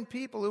always been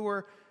people who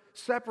are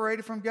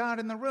separated from God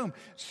in the room.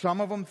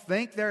 Some of them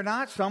think they're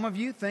not. Some of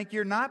you think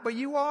you're not, but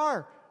you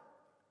are.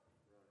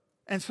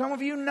 And some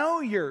of you know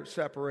you're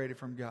separated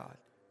from God.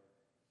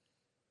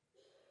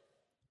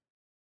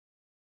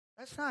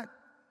 That's not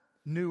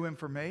new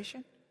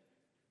information.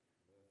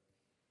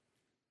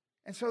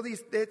 And so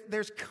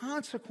there's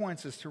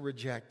consequences to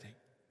rejecting.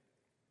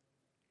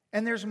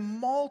 And there's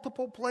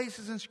multiple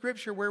places in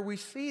Scripture where we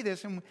see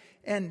this.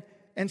 And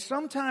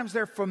sometimes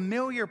they're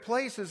familiar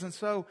places. And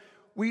so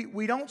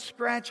we don't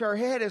scratch our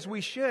head as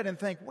we should and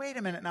think, wait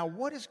a minute, now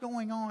what is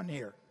going on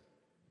here?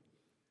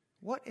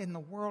 What in the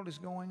world is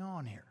going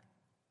on here?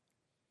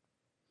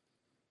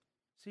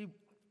 See,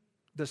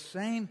 the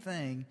same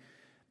thing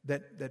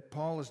that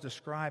Paul is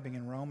describing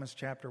in Romans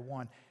chapter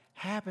 1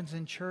 happens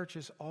in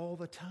churches all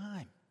the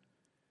time.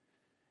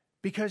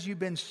 Because you've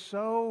been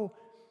so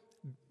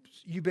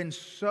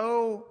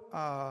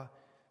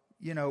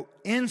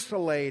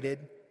insulated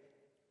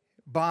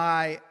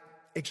by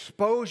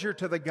exposure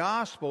to the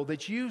gospel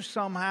that you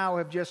somehow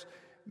have just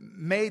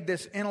made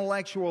this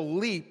intellectual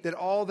leap that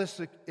all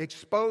this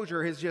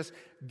exposure has just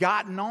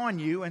gotten on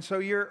you, and so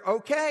you're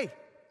okay.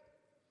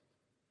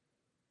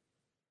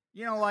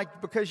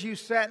 Like because you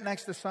sat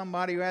next to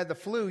somebody who had the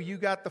flu, you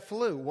got the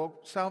flu. Well,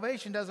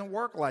 salvation doesn't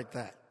work like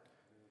that.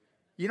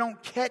 You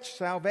don't catch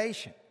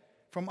salvation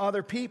from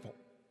other people.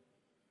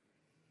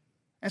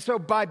 And so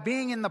by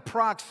being in the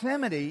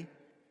proximity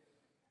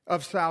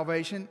of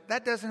salvation,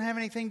 that doesn't have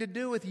anything to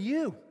do with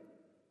you.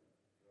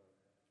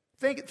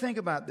 Think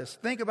about this.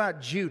 Think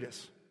about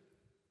Judas.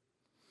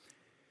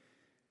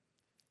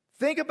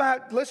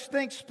 Let's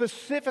think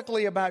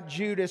specifically about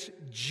Judas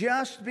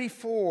just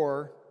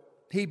before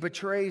he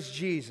betrays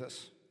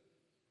Jesus.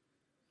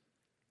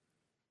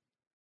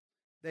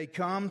 They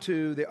come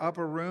to the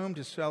upper room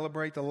to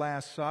celebrate the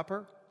Last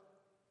Supper.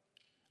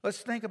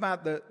 Let's think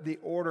about the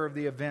order of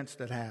the events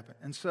that happen.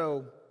 And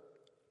so,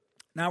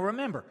 now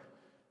remember,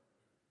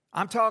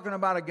 I'm talking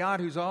about a God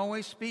who's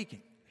always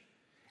speaking.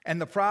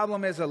 And the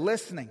problem is a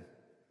listening.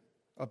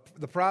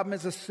 The problem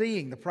is a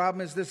seeing. The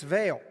problem is this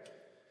veil.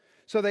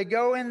 So they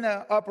go in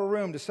the upper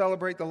room to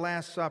celebrate the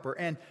Last Supper.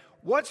 And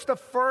what's the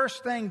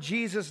first thing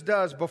Jesus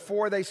does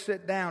before they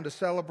sit down to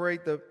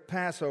celebrate the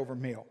Passover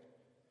meal?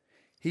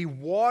 He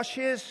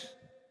washes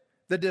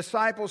the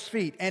disciples'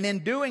 feet. And in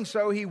doing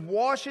so, he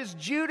washes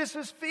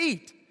Judas's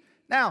feet.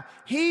 Now,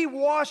 he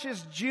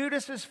washes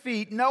Judas's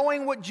feet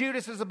knowing what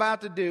Judas is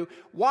about to do.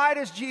 Why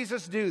does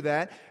Jesus do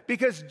that?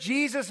 Because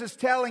Jesus is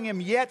telling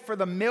him yet for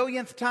the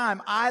millionth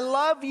time, I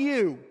love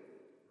you.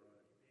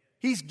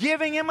 He's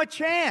giving him a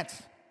chance.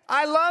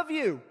 I love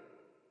you.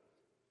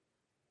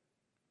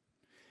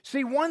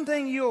 See, one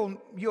thing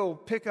you'll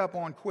pick up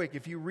on quick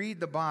if you read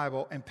the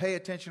Bible and pay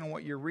attention to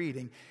what you're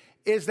reading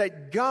is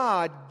that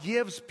God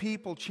gives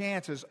people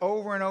chances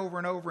over and over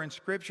and over in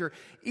Scripture,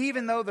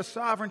 even though the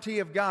sovereignty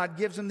of God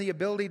gives them the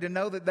ability to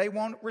know that they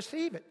won't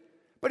receive it.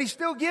 But He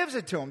still gives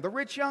it to them. The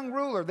rich young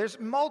ruler, there's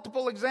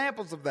multiple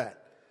examples of that.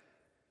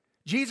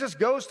 Jesus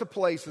goes to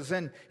places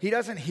and he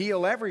doesn't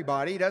heal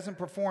everybody. He doesn't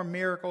perform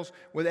miracles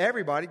with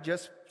everybody,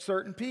 just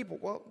certain people.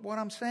 Well, what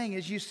I'm saying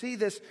is you see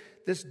this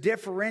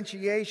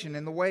differentiation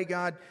in the way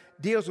God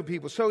deals with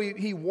people. So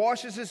he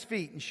washes his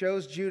feet and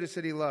shows Judas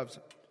that he loves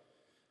him.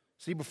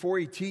 See, before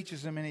he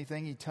teaches him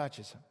anything, he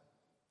touches him.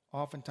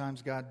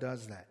 Oftentimes God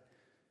does that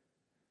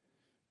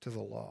to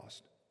the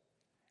lost.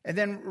 And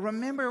then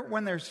remember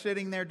when they're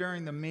sitting there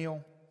during the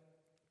meal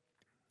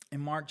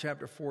in Mark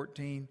chapter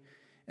 14,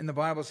 and the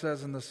Bible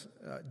says,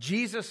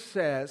 Jesus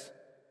says,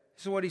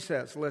 this is what he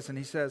says. Listen,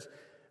 he says,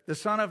 the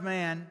Son of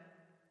Man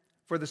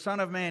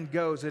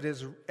goes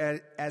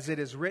as it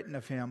is written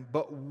of him,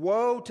 but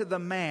woe to the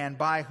man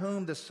by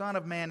whom the Son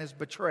of Man is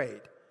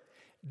betrayed.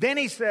 Then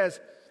he says,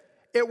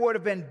 it would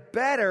have been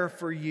better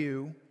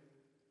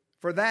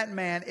for that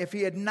man, if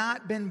he had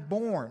not been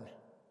born.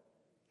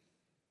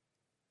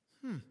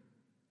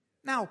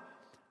 Now,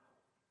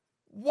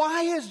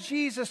 why is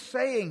Jesus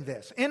saying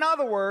this? In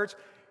other words,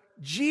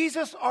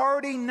 Jesus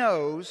already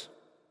knows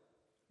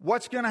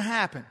what's going to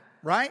happen,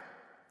 right?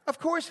 Of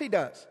course he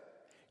does.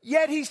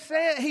 Yet he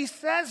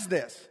says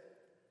this.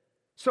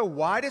 So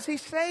why does he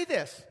say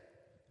this?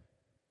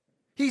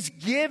 He's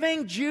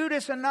giving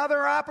Judas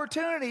another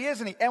opportunity,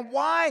 isn't he? And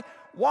why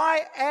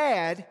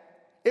add,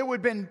 it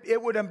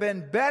would have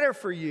been better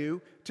for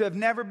you to have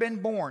never been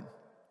born?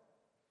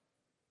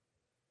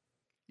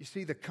 You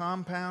see the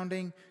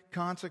compounding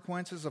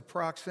consequences of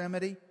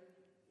proximity?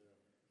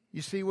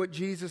 You see what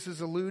Jesus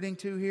is alluding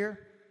to here?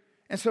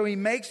 And so he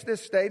makes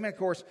this statement. Of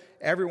course,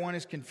 everyone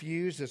is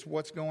confused as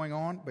what's going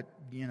on, but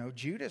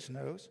Judas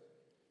knows.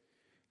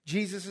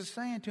 Jesus is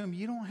saying to him,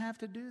 you don't have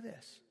to do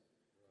this.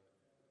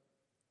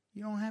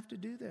 You don't have to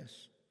do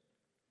this.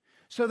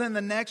 So then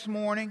the next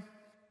morning,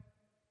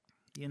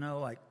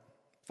 like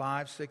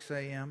 5, 6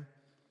 a.m.,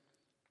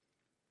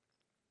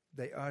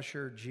 they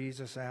usher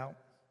Jesus out,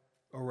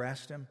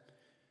 arrest him,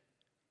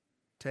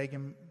 take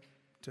him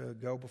to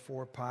go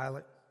before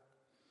Pilate.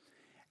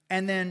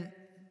 And then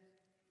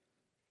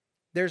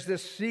there's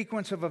this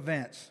sequence of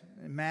events.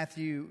 In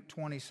Matthew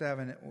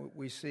 27,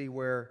 we see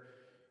where,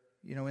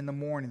 in the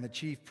morning, the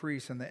chief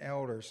priests and the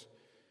elders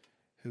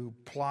who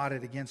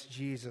plotted against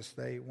Jesus,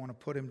 they want to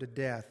put him to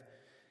death.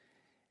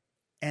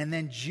 And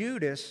then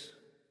Judas,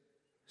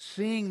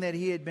 seeing that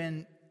he had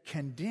been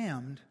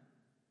condemned,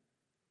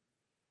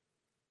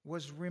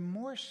 was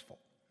remorseful.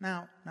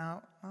 Now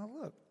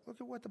look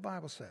at what the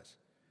Bible says.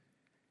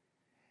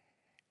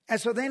 And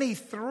so then he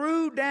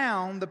threw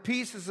down the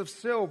pieces of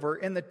silver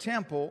in the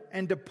temple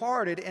and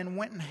departed and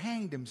went and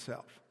hanged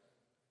himself.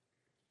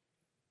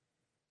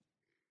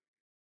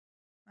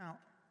 Now,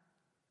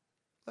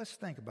 let's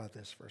think about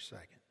this for a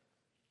second.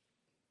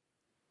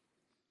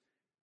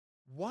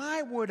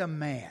 Why would a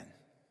man,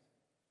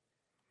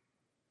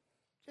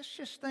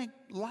 just think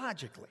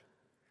logically,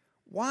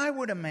 why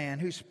would a man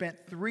who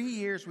spent 3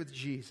 years with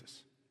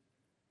Jesus,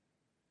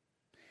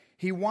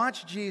 he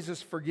watched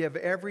Jesus forgive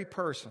every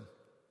person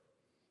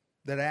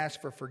that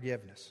asked for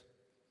forgiveness.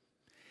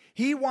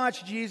 He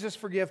watched Jesus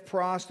forgive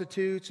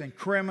prostitutes and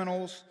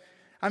criminals.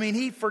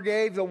 He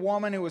forgave the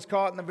woman who was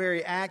caught in the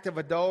very act of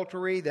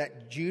adultery,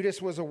 that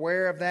Judas was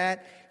aware of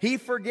that. He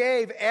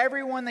forgave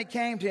everyone that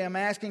came to him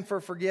asking for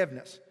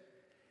forgiveness.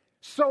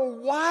 So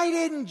why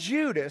didn't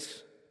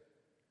Judas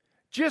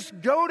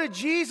just go to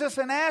Jesus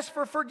and ask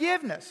for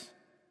forgiveness?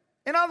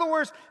 In other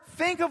words,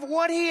 think of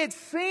what he had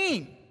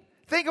seen.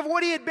 Think of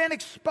what he had been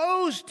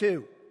exposed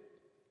to.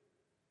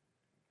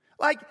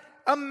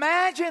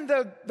 Imagine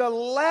the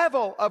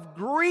level of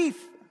grief.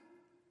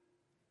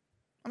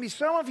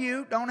 Some of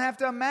you don't have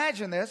to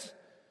imagine this.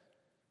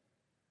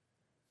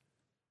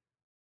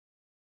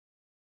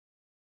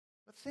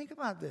 But think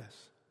about this.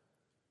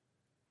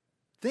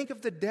 Think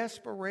of the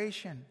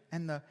desperation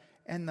and the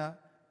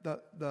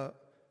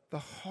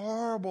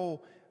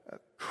horrible,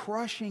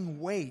 crushing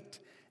weight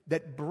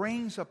that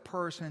brings a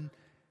person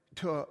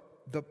to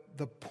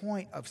the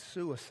point of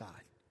suicide.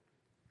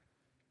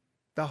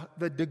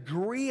 The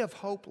degree of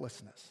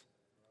hopelessness.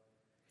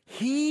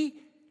 He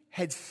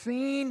had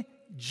seen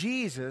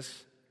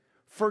Jesus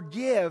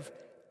forgive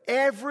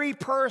every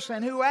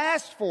person who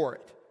asked for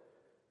it.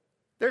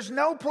 There's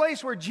no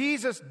place where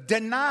Jesus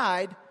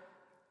denied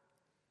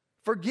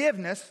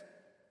forgiveness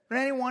for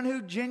anyone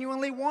who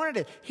genuinely wanted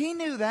it. He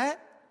knew that.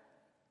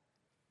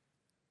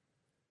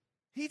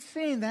 He'd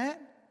seen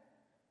that.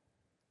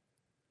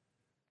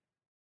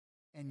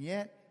 And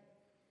yet,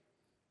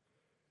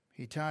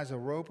 he ties a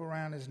rope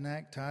around his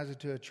neck, ties it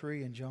to a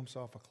tree, and jumps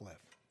off a cliff.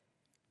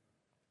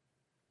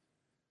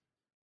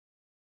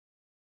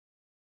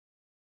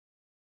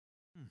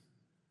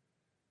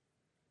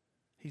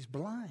 He's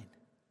blind.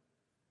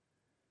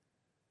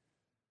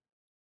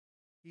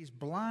 He's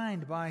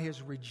blind by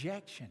his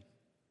rejection.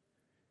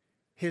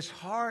 His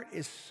heart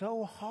is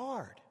so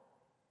hard.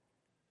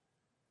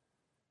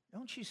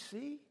 Don't you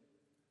see?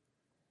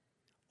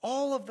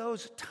 All of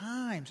those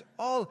times,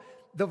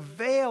 the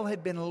veil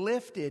had been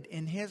lifted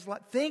in his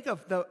life. Think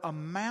of the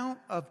amount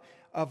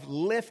of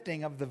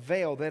lifting of the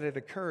veil that had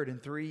occurred in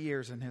 3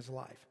 years in his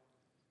life.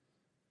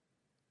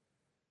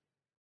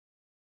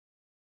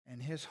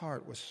 And his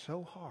heart was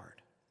so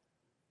hard.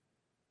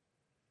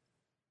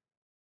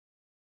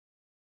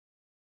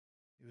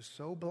 He was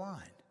so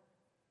blind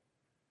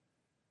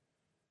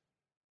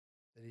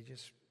that he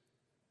just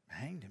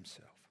hanged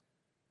himself.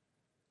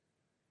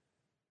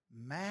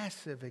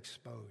 Massive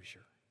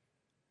exposure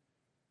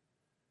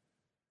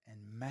and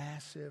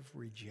massive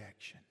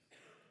rejection.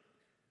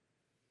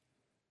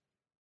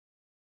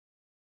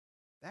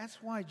 That's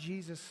why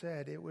Jesus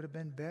said it would have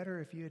been better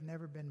if you had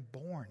never been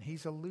born.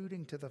 He's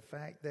alluding to the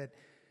fact that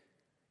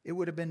it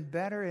would have been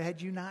better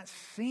had you not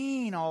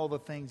seen all the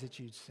things that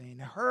you'd seen,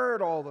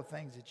 heard all the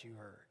things that you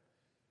heard.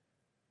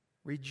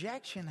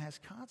 Rejection has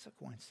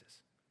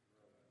consequences.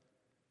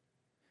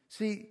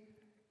 See,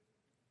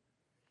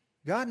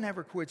 God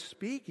never quits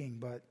speaking,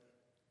 but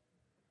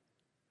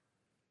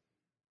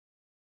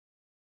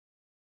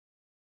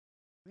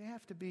we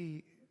have to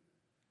be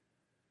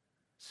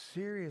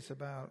serious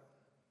about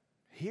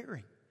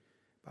hearing,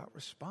 about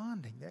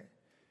responding.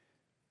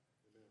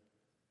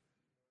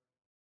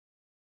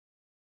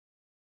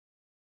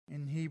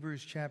 In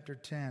Hebrews chapter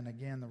 10,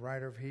 again, the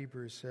writer of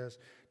Hebrews says,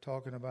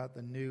 talking about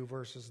the new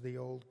versus the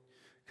old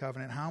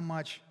covenant, how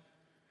much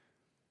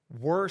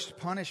worse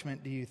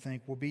punishment do you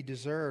think will be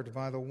deserved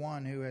by the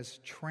one who has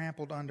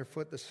trampled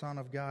underfoot the Son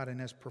of God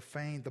and has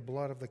profaned the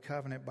blood of the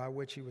covenant by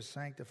which he was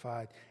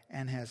sanctified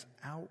and has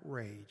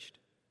outraged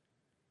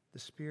the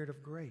Spirit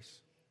of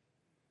grace?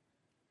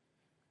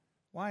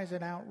 Why has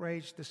it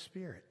outraged the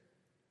Spirit?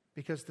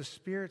 Because the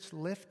Spirit's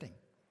lifting.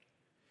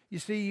 You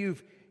see,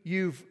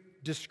 you've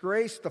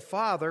disgraced the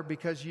Father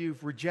because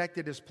you've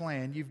rejected His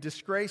plan. You've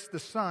disgraced the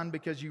Son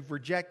because you've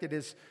rejected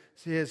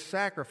His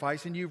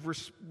sacrifice. And you've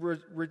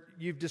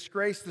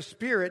disgraced the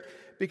Spirit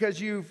because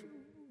you've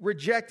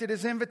rejected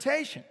His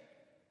invitation.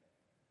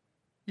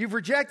 You've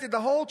rejected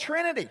the whole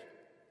Trinity.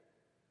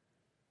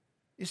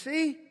 You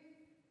see?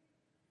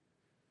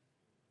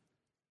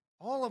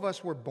 All of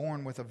us were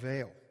born with a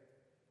veil.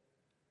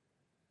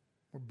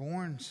 We're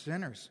born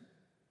sinners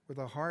with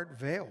a heart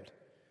veiled.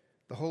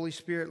 The Holy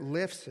Spirit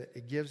lifts it.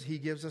 He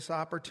gives us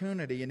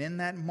opportunity. And in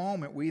that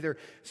moment, we either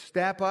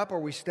step up or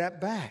we step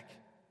back.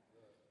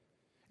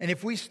 And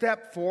if we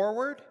step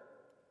forward,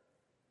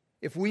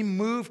 if we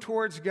move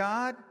towards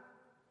God,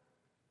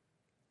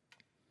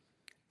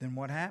 then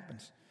what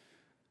happens?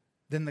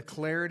 Then the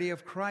clarity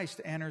of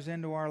Christ enters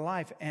into our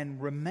life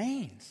and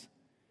remains.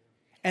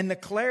 And the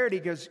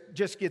clarity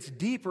just gets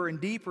deeper and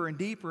deeper and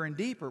deeper and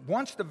deeper.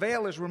 Once the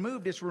veil is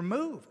removed, it's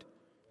removed.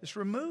 It's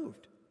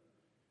removed.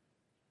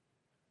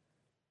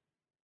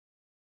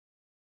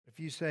 If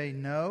you say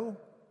no,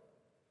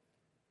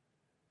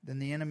 then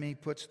the enemy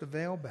puts the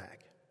veil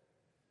back.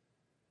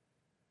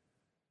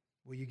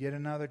 Will you get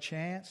another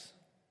chance?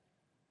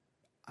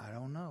 I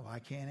don't know. I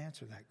can't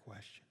answer that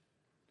question.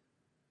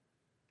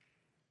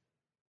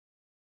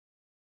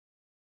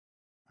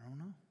 I don't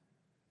know.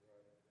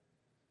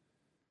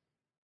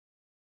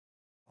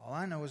 All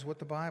I know is what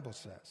the Bible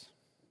says.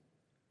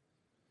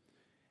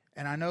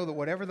 And I know that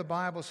whatever the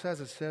Bible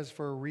says, it says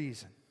for a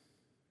reason.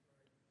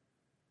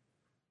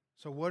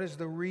 So what is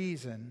the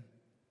reason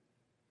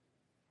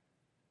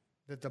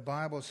that the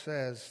Bible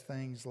says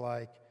things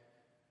like,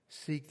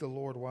 seek the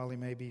Lord while He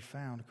may be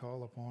found,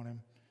 call upon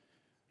Him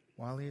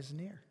while He is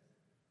near?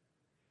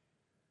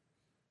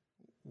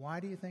 Why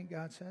do you think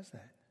God says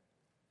that?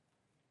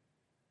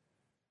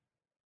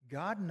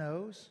 God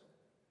knows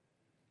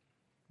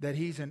that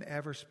He's an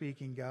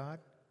ever-speaking God.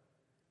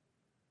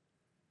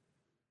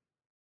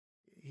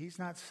 He's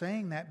not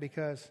saying that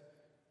because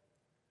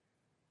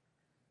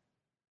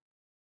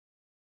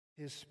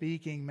His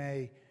speaking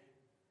may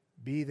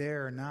be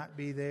there or not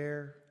be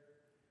there.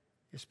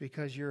 It's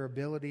because your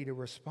ability to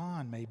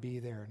respond may be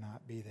there or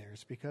not be there.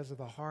 It's because of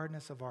the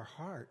hardness of our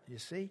heart, you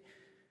see?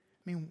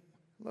 I mean,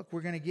 look,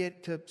 we're going to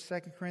get to 2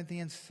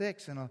 Corinthians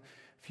 6 in a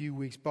few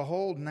weeks.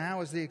 Behold,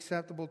 now is the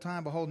acceptable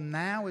time. Behold,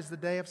 now is the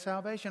day of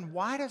salvation.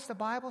 Why does the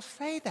Bible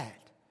say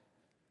that?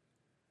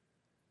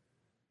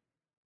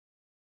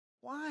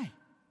 Why?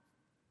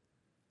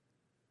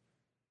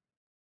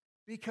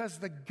 Because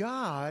the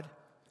God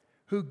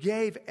who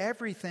gave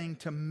everything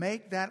to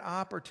make that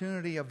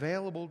opportunity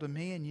available to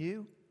me and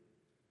you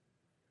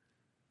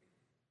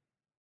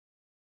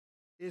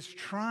is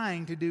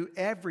trying to do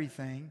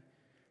everything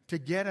to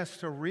get us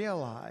to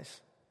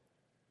realize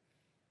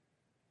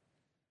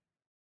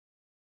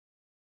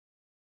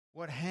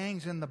what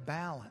hangs in the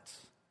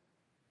balance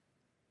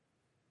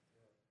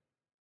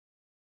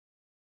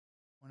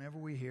whenever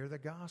we hear the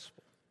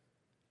gospel.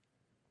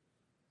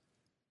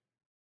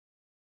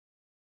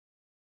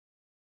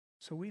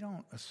 So we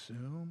don't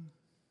assume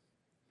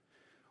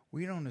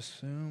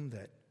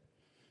that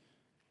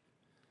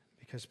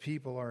because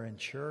people are in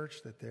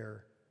church that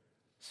they're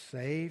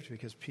saved,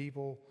 because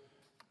people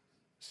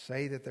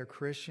say that they're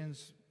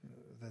Christians,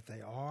 that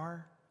they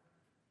are.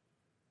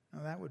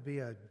 Now, that would be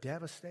a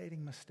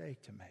devastating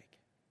mistake to make.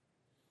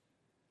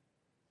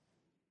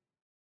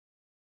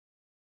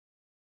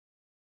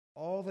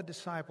 All the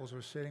disciples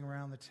were sitting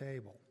around the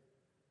table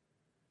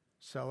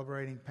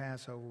celebrating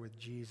Passover with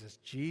Jesus.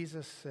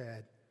 Jesus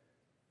said,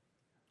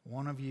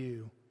 one of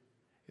you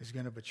is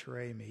going to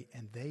betray me,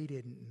 and they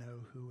didn't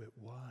know who it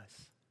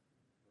was.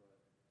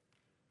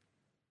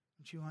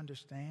 Don't you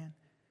understand?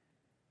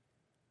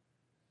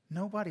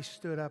 Nobody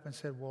stood up and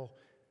said, well,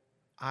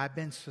 I've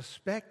been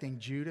suspecting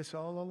Judas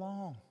all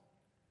along.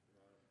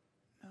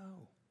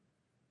 No.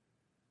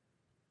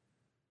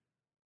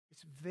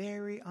 It's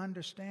very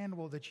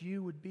understandable that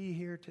you would be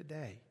here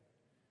today.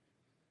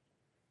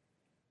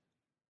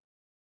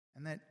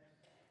 And that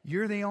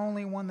you're the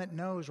only one that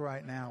knows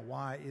right now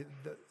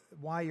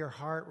why your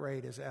heart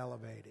rate is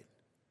elevated.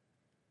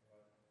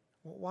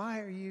 Why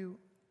are you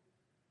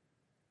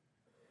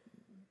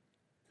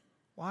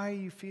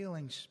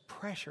feeling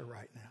pressure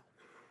right now?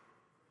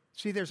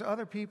 See, there's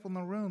other people in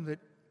the room that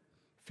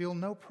feel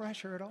no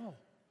pressure at all.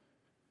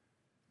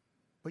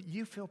 But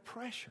you feel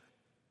pressure.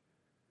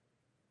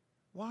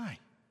 Why?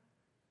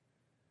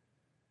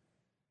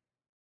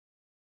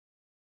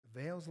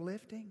 The veil's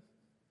lifting.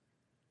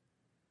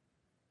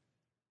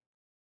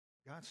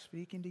 God's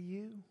speaking to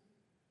you.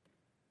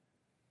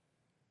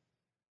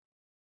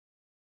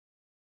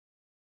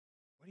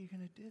 What are you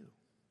going to do?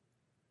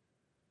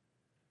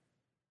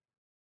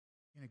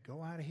 You're going to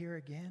go out of here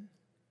again?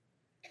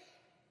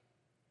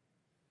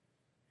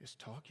 Just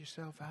talk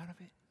yourself out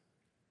of it?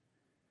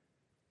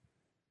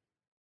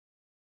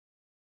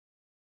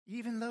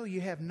 Even though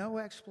you have no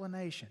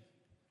explanation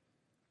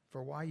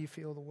for why you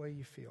feel the way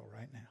you feel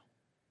right now.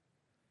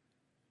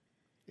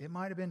 It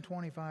might have been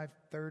 25,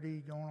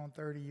 30, going on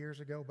 30 years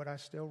ago, but I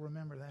still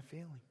remember that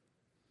feeling.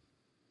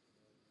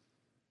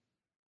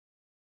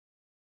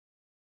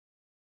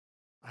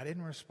 I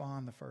didn't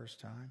respond the first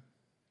time.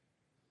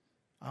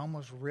 I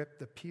almost ripped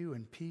the pew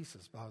in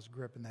pieces while I was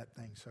gripping that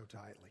thing so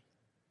tightly.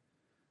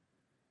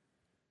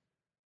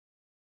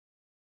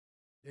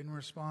 Didn't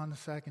respond the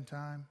second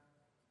time.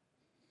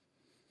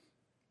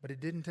 But it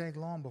didn't take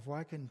long before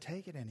I couldn't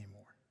take it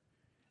anymore.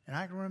 And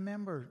I can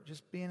remember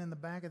just being in the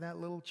back of that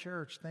little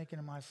church thinking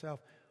to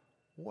myself,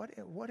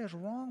 what is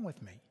wrong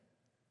with me?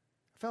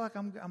 I feel like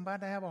I'm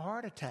about to have a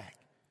heart attack.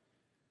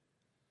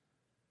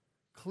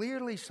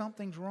 Clearly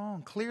something's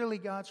wrong. Clearly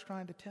God's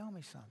trying to tell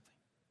me something.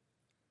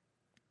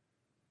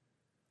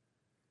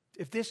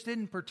 If this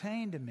didn't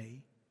pertain to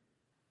me,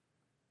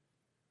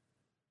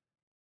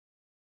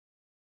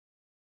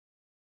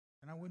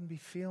 then I wouldn't be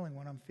feeling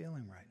what I'm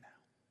feeling right now.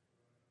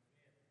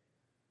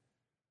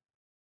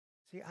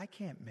 See, I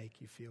can't make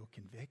you feel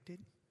convicted.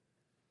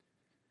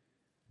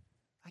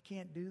 I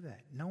can't do that.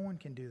 No one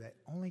can do that.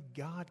 Only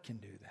God can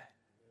do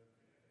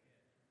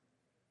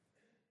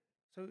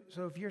that.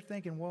 So if you're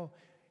thinking, well,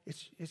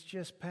 it's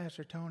just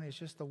Pastor Tony, it's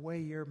just the way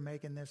you're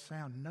making this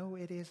sound. No,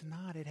 it is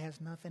not. It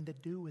has nothing to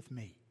do with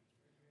me.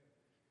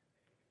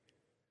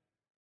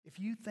 If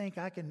you think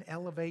I can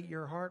elevate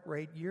your heart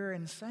rate, you're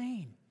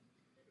insane.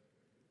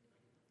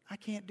 I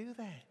can't do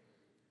that.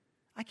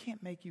 I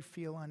can't make you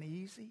feel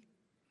uneasy.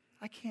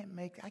 I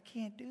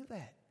can't do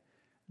that.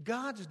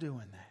 God's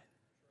doing that.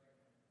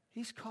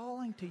 He's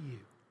calling to you.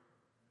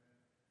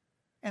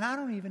 And I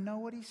don't even know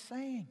what he's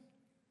saying.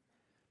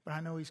 But I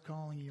know he's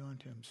calling you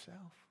unto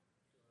himself.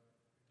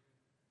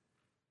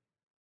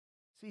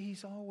 See,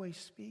 he's always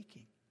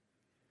speaking.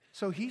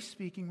 So he's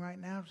speaking right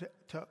now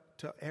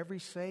to every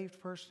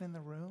saved person in the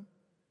room.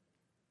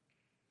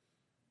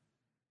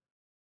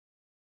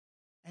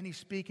 And he's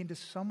speaking to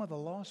some of the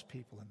lost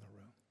people in the room.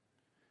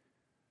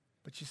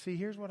 But you see,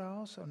 here's what I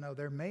also know.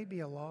 There may be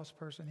a lost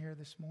person here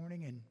this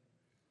morning and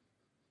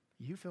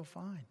you feel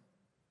fine.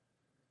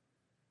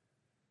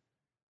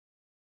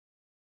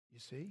 You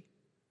see?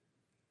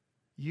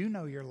 You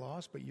know you're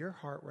lost, but your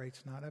heart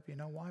rate's not up. You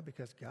know why?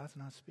 Because God's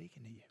not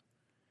speaking to you.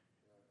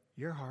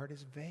 Your heart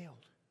is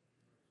veiled.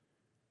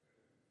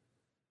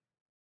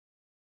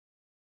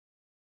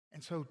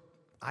 And so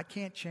I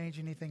can't change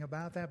anything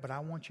about that, but I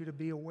want you to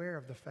be aware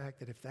of the fact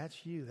that if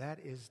that's you, that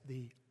is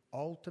the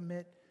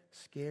ultimate,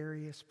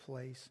 scariest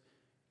place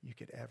you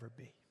could ever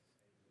be.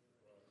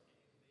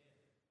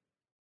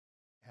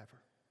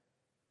 Ever.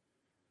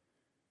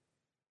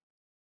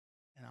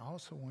 And I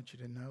also want you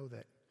to know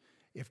that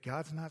if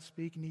God's not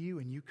speaking to you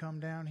and you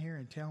come down here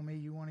and tell me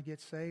you want to get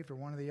saved or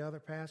one of the other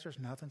pastors,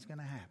 nothing's going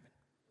to happen.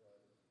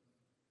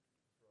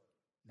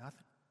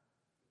 Nothing.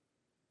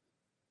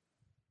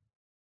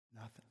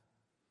 Nothing.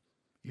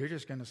 You're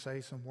just going to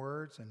say some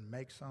words and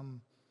make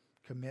some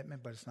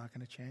commitment, but it's not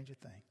going to change a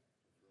thing.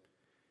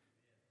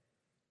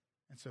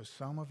 And so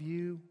some of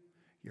you,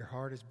 your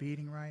heart is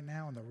beating right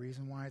now, and the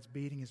reason why it's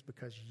beating is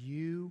because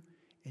you,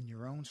 in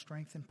your own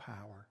strength and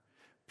power,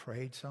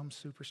 prayed some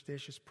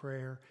superstitious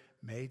prayer,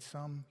 made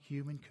some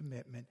human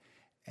commitment,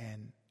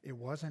 and it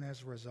wasn't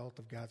as a result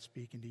of God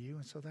speaking to you,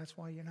 and so that's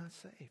why you're not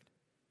saved.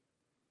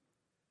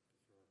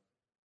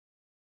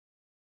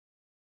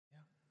 Yeah.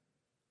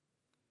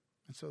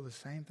 And so the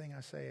same thing I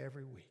say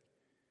every week.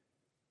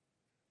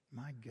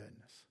 My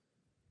goodness.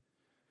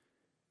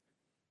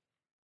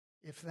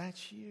 If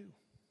that's you,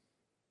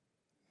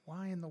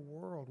 why in the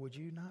world would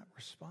you not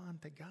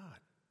respond to God?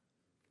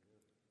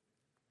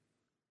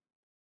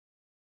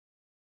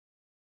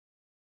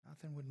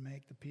 Nothing would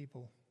make the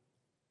people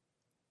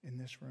in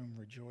this room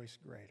rejoice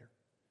greater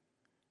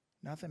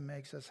Nothing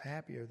makes us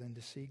happier than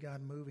to see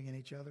God moving in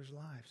each other's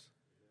lives.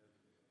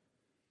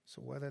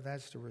 So whether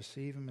that's to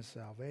receive Him as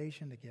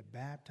salvation, to get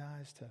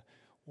baptized,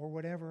 or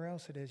whatever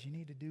else it is, you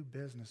need to do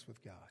business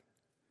with God.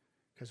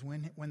 Because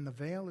when the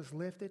veil is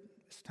lifted,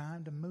 it's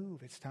time to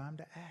move. It's time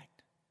to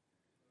act.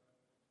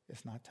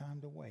 It's not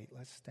time to wait.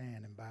 Let's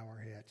stand and bow our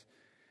heads.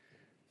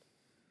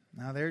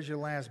 Now there's your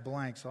last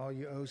blanks. All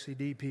you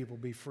OCD people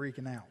be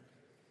freaking out.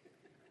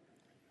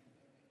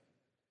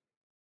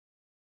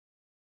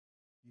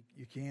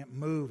 You can't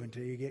move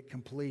until you get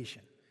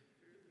completion.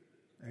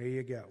 There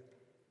you go.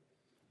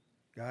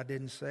 God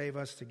didn't save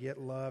us to get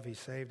love. He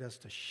saved us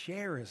to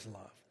share His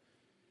love.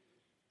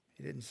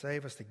 He didn't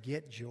save us to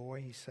get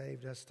joy. He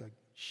saved us to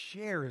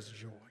share His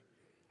joy.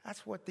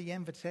 That's what the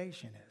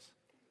invitation is.